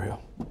immaterial.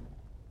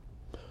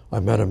 I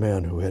met a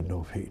man who had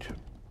no feet.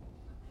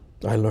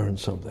 I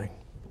learned something.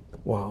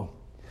 Wow.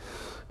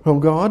 From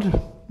God,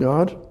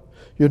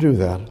 you do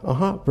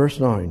that. Verse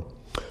 9.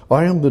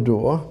 I am the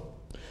door.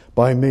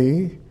 By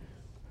me,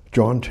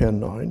 John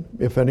 10:9.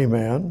 If any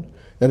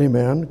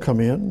man come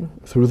in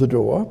through the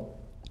door,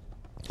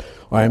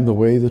 I am the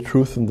way, the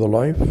truth, and the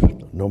life.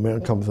 No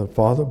man cometh to the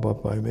Father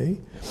but by me.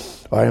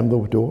 I am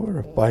the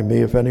door. By me,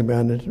 if any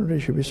man enter,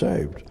 he shall be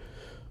saved.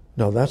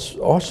 Now, that's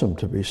awesome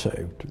to be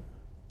saved.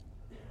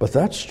 But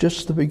that's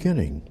just the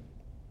beginning.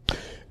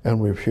 And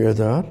we've shared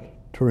that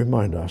to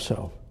remind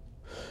ourselves.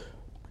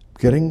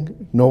 Coming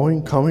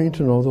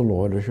to know the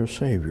Lord as your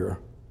Savior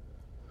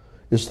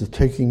is the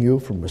taking you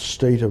from a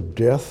state of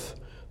death,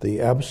 the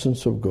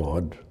absence of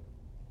God,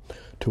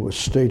 to a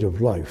state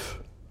of life,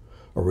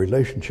 a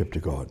relationship to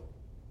God.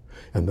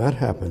 And that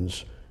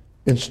happens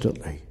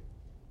instantly,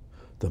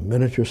 the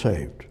minute you're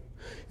saved.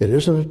 It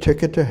isn't a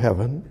ticket to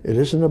heaven. It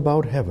isn't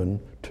about heaven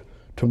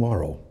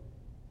tomorrow.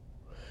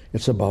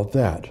 It's about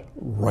that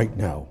right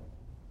now.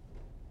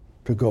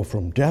 To go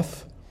from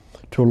death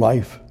to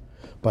life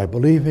by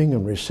believing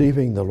and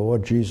receiving the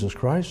Lord Jesus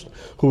Christ,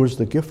 who is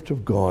the gift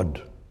of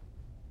God.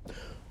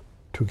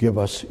 to give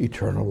us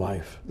eternal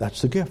life.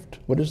 That's the gift.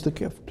 What is the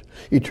gift?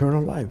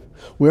 Eternal life.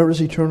 Where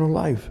is eternal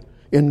life?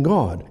 In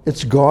God.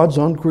 It's God's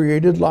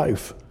uncreated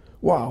life.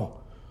 Wow.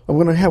 I'm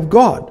going to have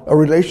God, a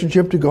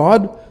relationship to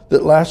God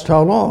that lasts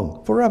how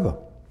long? Forever.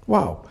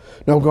 Wow.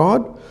 Now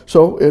God,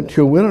 so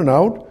he'll win it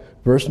out,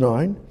 verse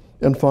 9,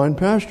 and find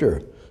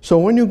pasture. So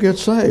when you get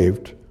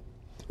saved,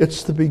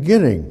 it's the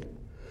beginning.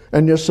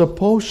 And you're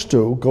supposed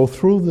to go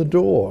through the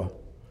door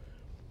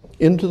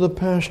into the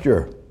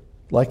pasture,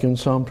 like in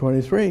Psalm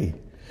 23,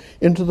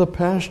 into the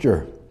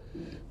pasture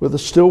with the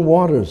still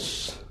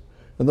waters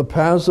and the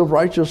paths of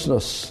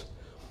righteousness.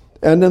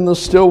 And in the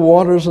still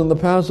waters and the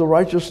paths of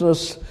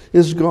righteousness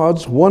is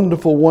God's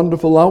wonderful,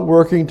 wonderful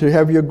outworking to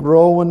have you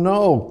grow and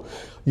know.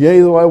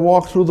 Yea, though I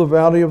walk through the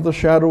valley of the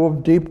shadow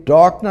of deep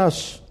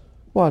darkness.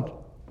 What?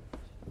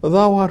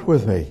 Thou art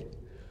with me.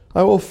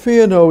 I will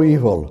fear no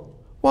evil.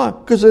 Why?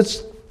 Because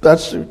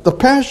that's the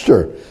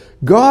pasture.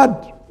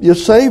 God, you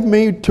saved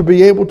me to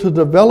be able to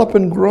develop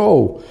and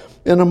grow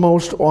in a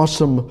most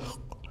awesome,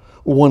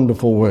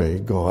 wonderful way,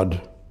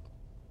 God.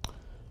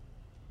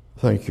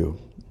 Thank you.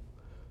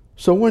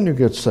 So when you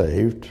get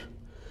saved,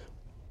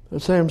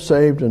 say I'm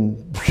saved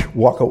and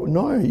walk out.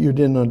 No, you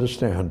didn't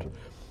understand.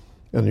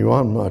 And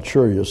I'm not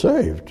sure you're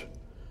saved.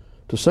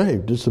 To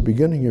saved is the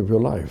beginning of your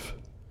life.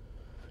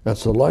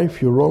 That's the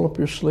life you roll up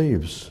your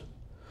sleeves.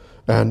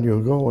 And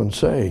you go and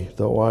say,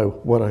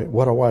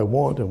 what do I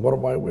want, and what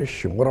do I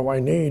wish, and what do I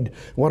need,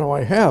 what do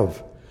I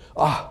have?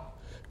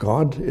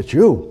 God, it's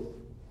you.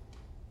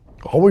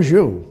 Always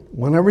you.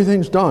 When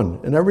everything's done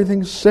and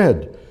everything's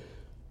said,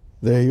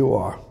 there you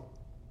are.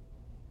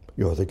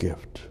 You're the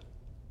gift.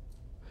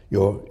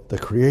 You're the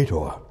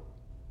Creator.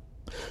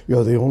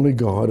 You're the only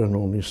God and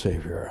only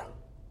Savior.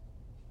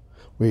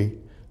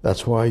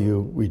 That's why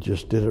we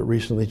just did it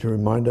recently to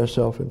remind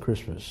ourselves in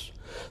Christmas.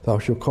 Thou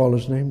shalt call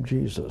his name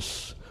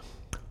Jesus.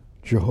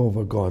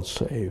 Jehovah, God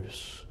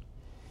saves.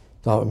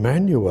 Thou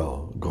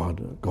Emmanuel,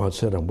 God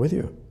said, I'm with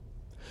you.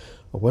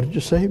 What did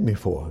you save me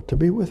for? To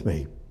be with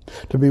me.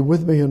 To be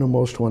with me in a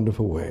most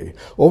wonderful way.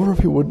 Over,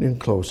 if you would, in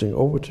closing,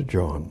 over to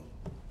John.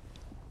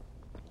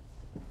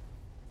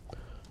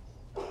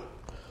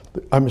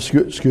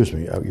 Excuse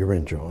me, you're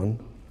in John.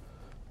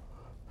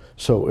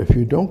 So if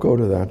you don't go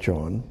to that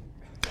John,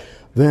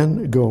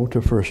 then go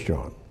to 1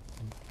 John.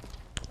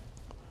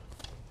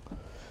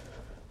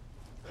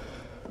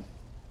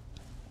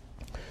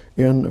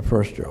 In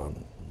 1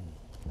 John.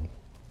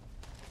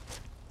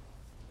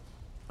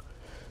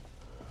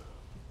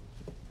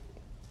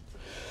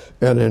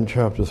 And in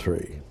chapter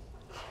 3.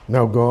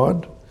 Now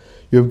God,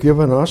 you've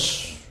given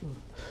us,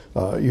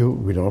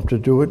 we don't have to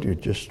do it, you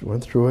just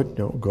went through it.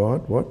 No,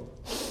 God, what?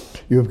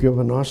 You've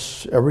given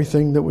us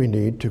everything that we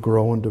need to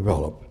grow and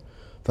develop.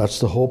 That's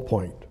the whole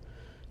point.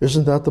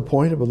 Isn't that the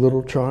point of a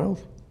little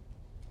child?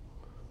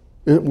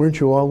 Weren't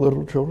you all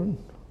little children?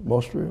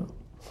 Most of you?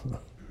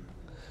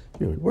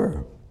 You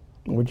were.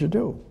 What'd you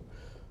do?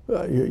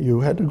 You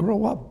had to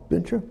grow up,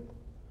 didn't you?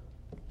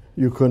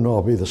 You couldn't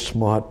all be the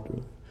smart,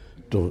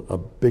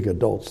 big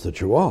adults that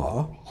you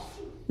are.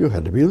 You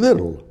had to be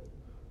little.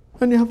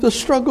 And you have to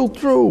struggle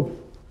through.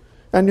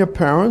 And your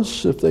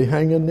parents, if they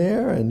hang in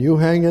there, and you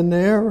hang in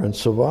there and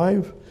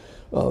survive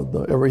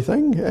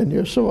everything, and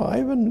you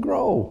survive and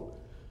grow.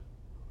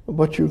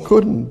 But you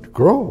couldn't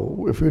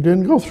grow if you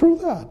didn't go through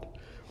that.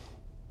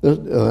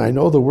 And I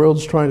know the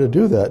world's trying to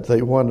do that.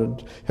 They want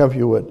to have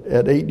you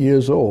at 8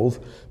 years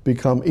old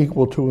become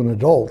equal to an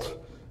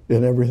adult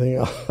in everything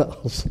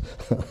else.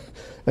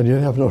 And you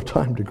have no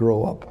time to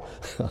grow up.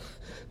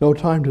 No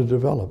time to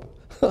develop.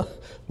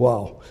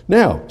 Wow.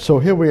 Now, so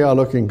here we are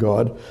looking,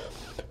 God.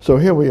 So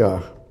here we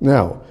are.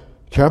 Now,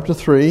 chapter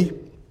 3,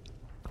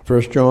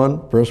 1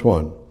 John, verse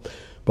 1.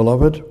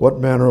 Beloved, what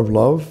manner of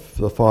love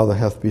the Father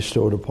hath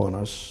bestowed upon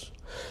us,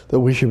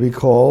 that we should be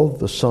called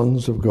the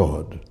sons of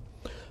God.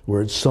 The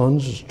word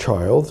sons is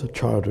child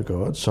of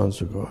God,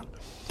 sons of God.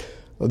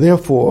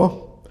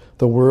 Therefore,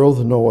 the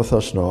world knoweth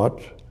us not,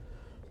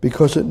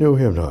 because it knew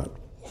him not.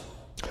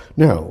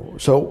 Now,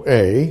 so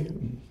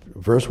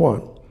verse 1.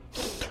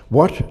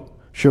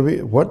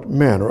 What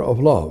manner of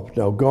love?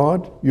 Now,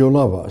 God, you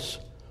love us.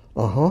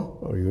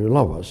 Oh, you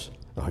love us.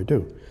 I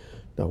do.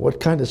 Now, what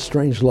kind of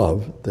strange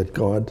love that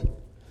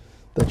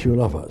you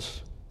love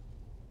us?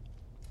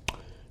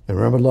 And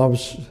remember,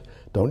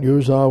 don't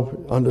use our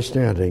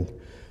understanding.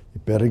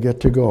 You better get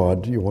to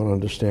God. You want to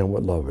understand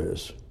what love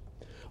is.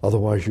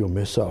 Otherwise, you'll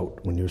miss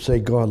out. When you say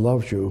God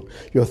loves you,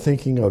 you're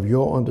thinking of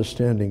your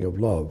understanding of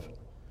love,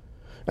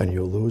 and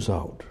you'll lose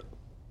out.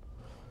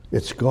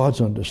 It's God's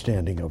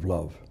understanding of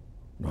love,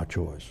 not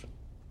yours.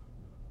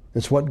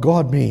 It's what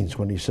God means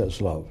when he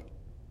says love.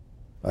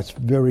 That's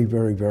very,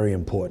 very, very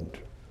important.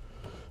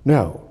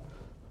 Now,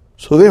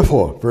 so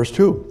therefore, verse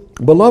 2,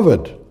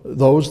 beloved,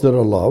 those that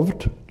are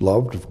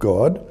loved of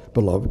God,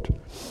 beloved.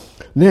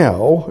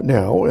 Now,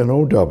 in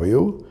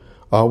OW,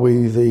 are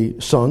we the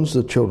sons,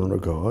 the children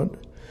of God,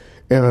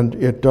 and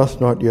it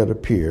doth not yet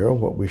appear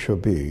what we shall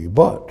be,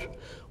 but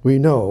we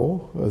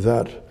know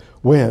that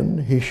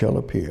when he shall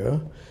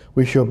appear,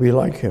 we shall be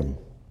like him.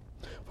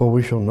 for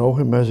we shall know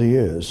him as he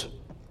is.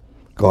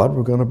 God,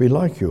 we're going to be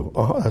like you.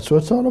 That's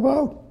what it's all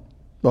about.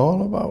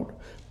 All about.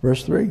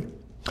 Verse 3.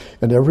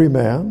 And every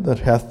man that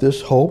hath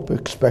this hope,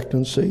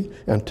 expectancy,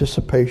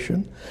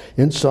 anticipation,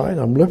 inside,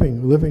 I'm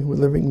living.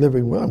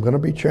 Well, I'm going to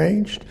be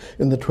changed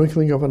in the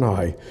twinkling of an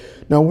eye.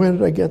 Now, where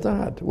did I get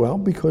that? Well,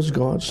 because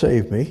God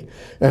saved me,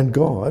 and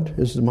God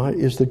is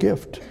the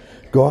gift.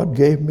 God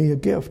gave me a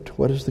gift.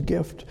 What is the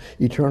gift?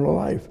 Eternal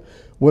life.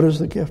 What is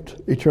the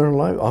gift? Eternal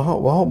life.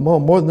 Well,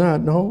 more than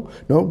that. No,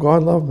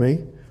 God loved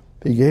me.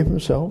 He gave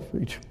himself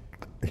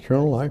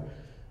eternal life,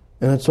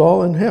 and it's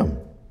all in him.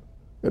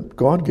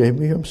 God gave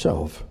me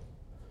himself.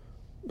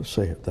 Let's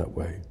say it that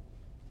way.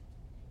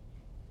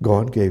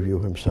 God gave you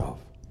himself.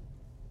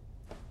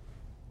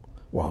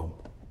 Wow.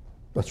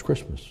 That's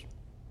Christmas.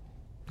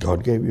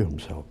 God gave you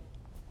himself.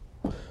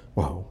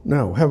 Wow.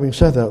 Now, having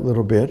said that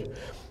little bit,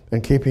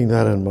 and keeping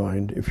that in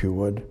mind, if you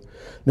would,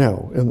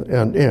 now,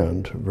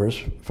 and verse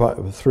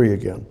 3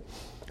 again.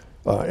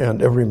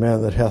 And every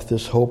man that hath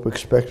this hope,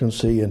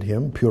 expectancy in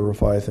him,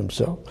 purifieth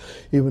himself,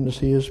 even as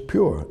he is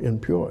pure,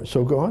 impure.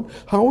 So God,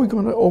 how are we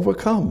going to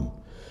overcome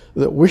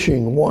that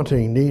wishing,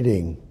 wanting,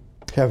 needing,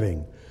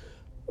 having?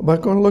 I'm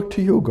not going to look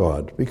to you,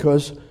 God,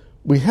 because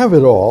we have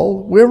it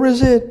all. Where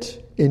is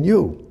it? In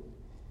you.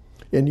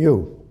 In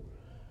you.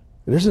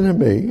 It isn't in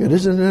me. It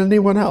isn't in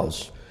anyone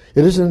else.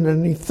 It isn't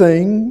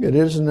anything. It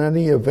isn't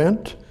any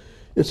event.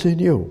 It's in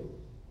you.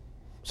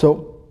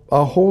 So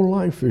our whole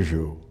life is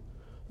you.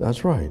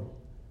 That's right.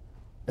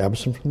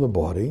 Absent from the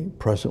body,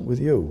 present with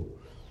you.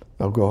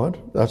 Now, God,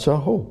 that's our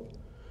hope.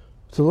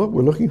 So look,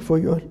 we're looking for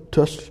your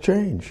touch to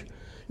change.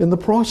 In the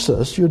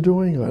process, you're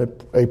doing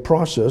a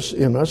process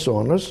in us,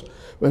 on us,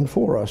 and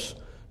for us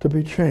to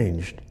be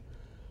changed,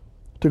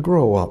 to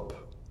grow up,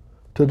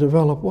 to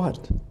develop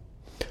what?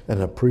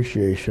 An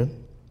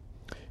appreciation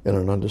and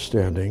an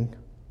understanding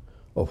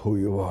of who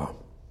you are.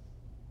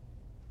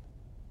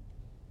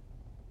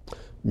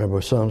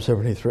 Remember Psalm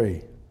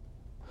 73.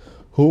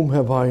 Whom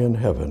have I in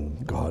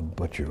heaven, God,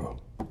 but you?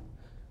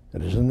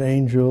 It isn't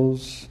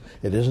angels.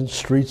 It isn't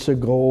streets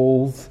of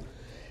gold.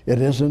 It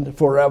isn't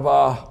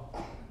forever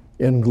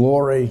in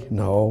glory.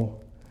 No,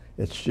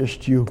 it's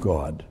just you,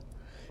 God.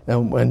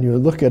 And when you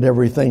look at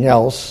everything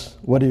else,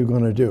 what are you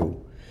going to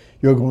do?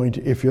 You're going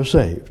to, if you're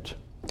saved,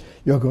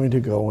 you're going to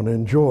go and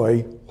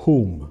enjoy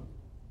whom?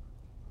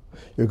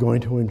 You're going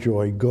to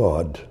enjoy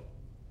God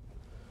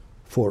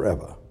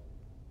forever.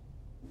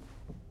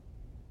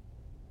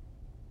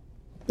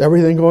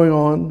 Everything going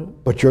on,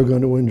 but you're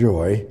going to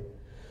enjoy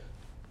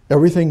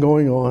everything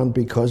going on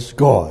because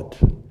God.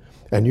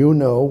 And you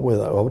know,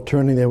 without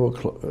turning their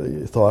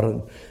thought on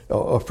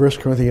 1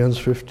 Corinthians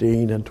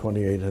 15 and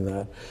 28 and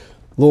that,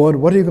 Lord,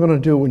 what are you going to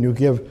do when you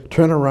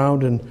turn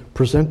around and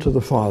present to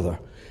the Father?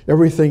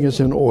 Everything is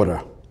in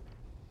order.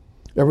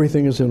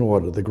 Everything is in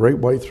order. The great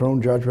white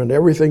throne judgment,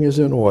 everything is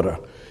in order.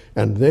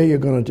 And there you're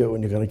going to do,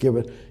 and you're going to give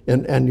it,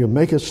 and you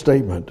make a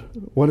statement.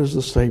 What is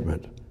the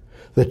statement?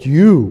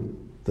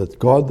 That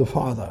God the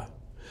Father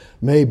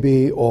may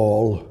be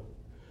all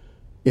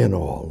in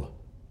all.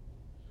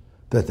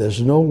 That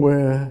there's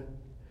nowhere,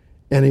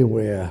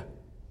 anywhere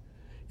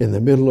in the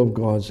middle of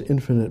God's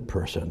infinite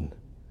person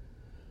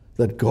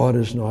that God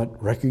is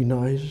not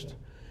recognized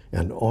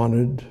and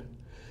honored.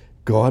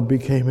 God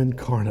became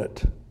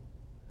incarnate,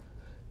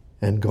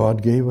 and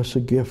God gave us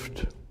a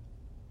gift,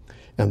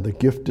 and the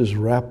gift is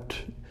wrapped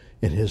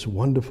in his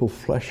wonderful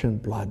flesh and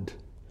blood,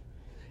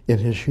 in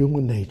his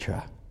human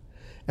nature.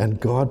 And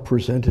God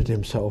presented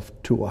himself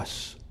to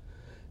us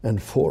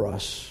and for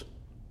us,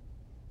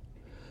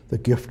 the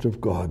gift of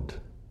God,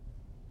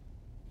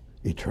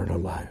 eternal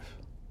life.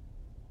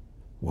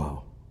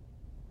 Wow.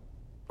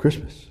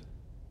 Christmas.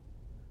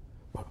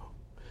 Wow.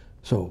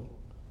 So,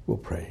 we'll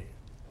pray.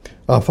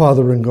 Our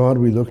Father in God,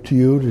 we look to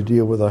you to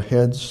deal with our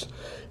heads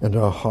and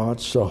our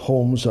hearts, our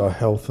homes, our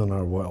health, and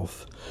our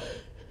wealth.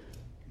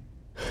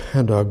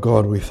 And our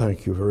God, we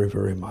thank you very,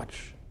 very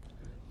much.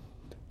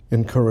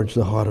 Encourage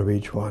the heart of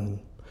each one.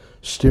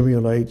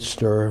 Stimulate,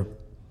 stir.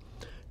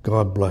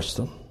 God bless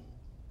them.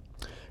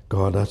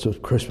 God, that's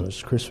what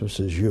Christmas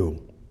is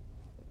you.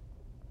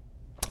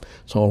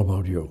 It's all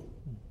about you.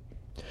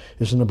 It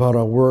isn't about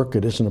our work.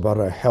 It isn't about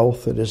our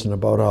health. It isn't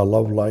about our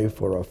love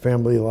life or our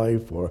family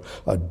life or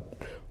our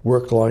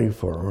work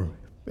life or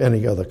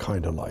any other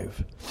kind of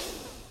life.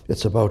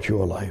 It's about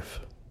your life.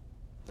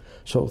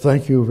 So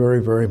thank you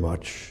very, very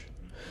much.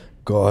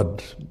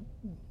 God,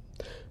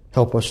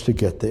 help us to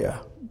get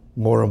there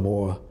more and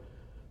more,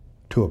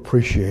 to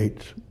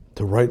appreciate,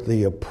 to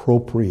rightly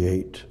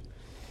appropriate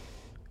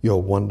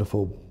your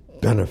wonderful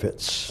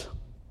benefits.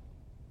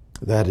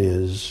 That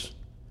is,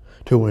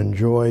 to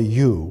enjoy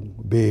you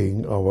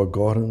being our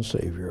God and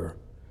Savior.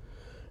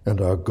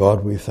 And our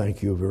God, we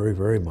thank you very,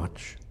 very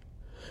much.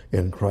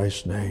 In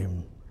Christ's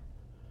name,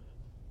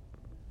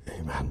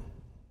 amen.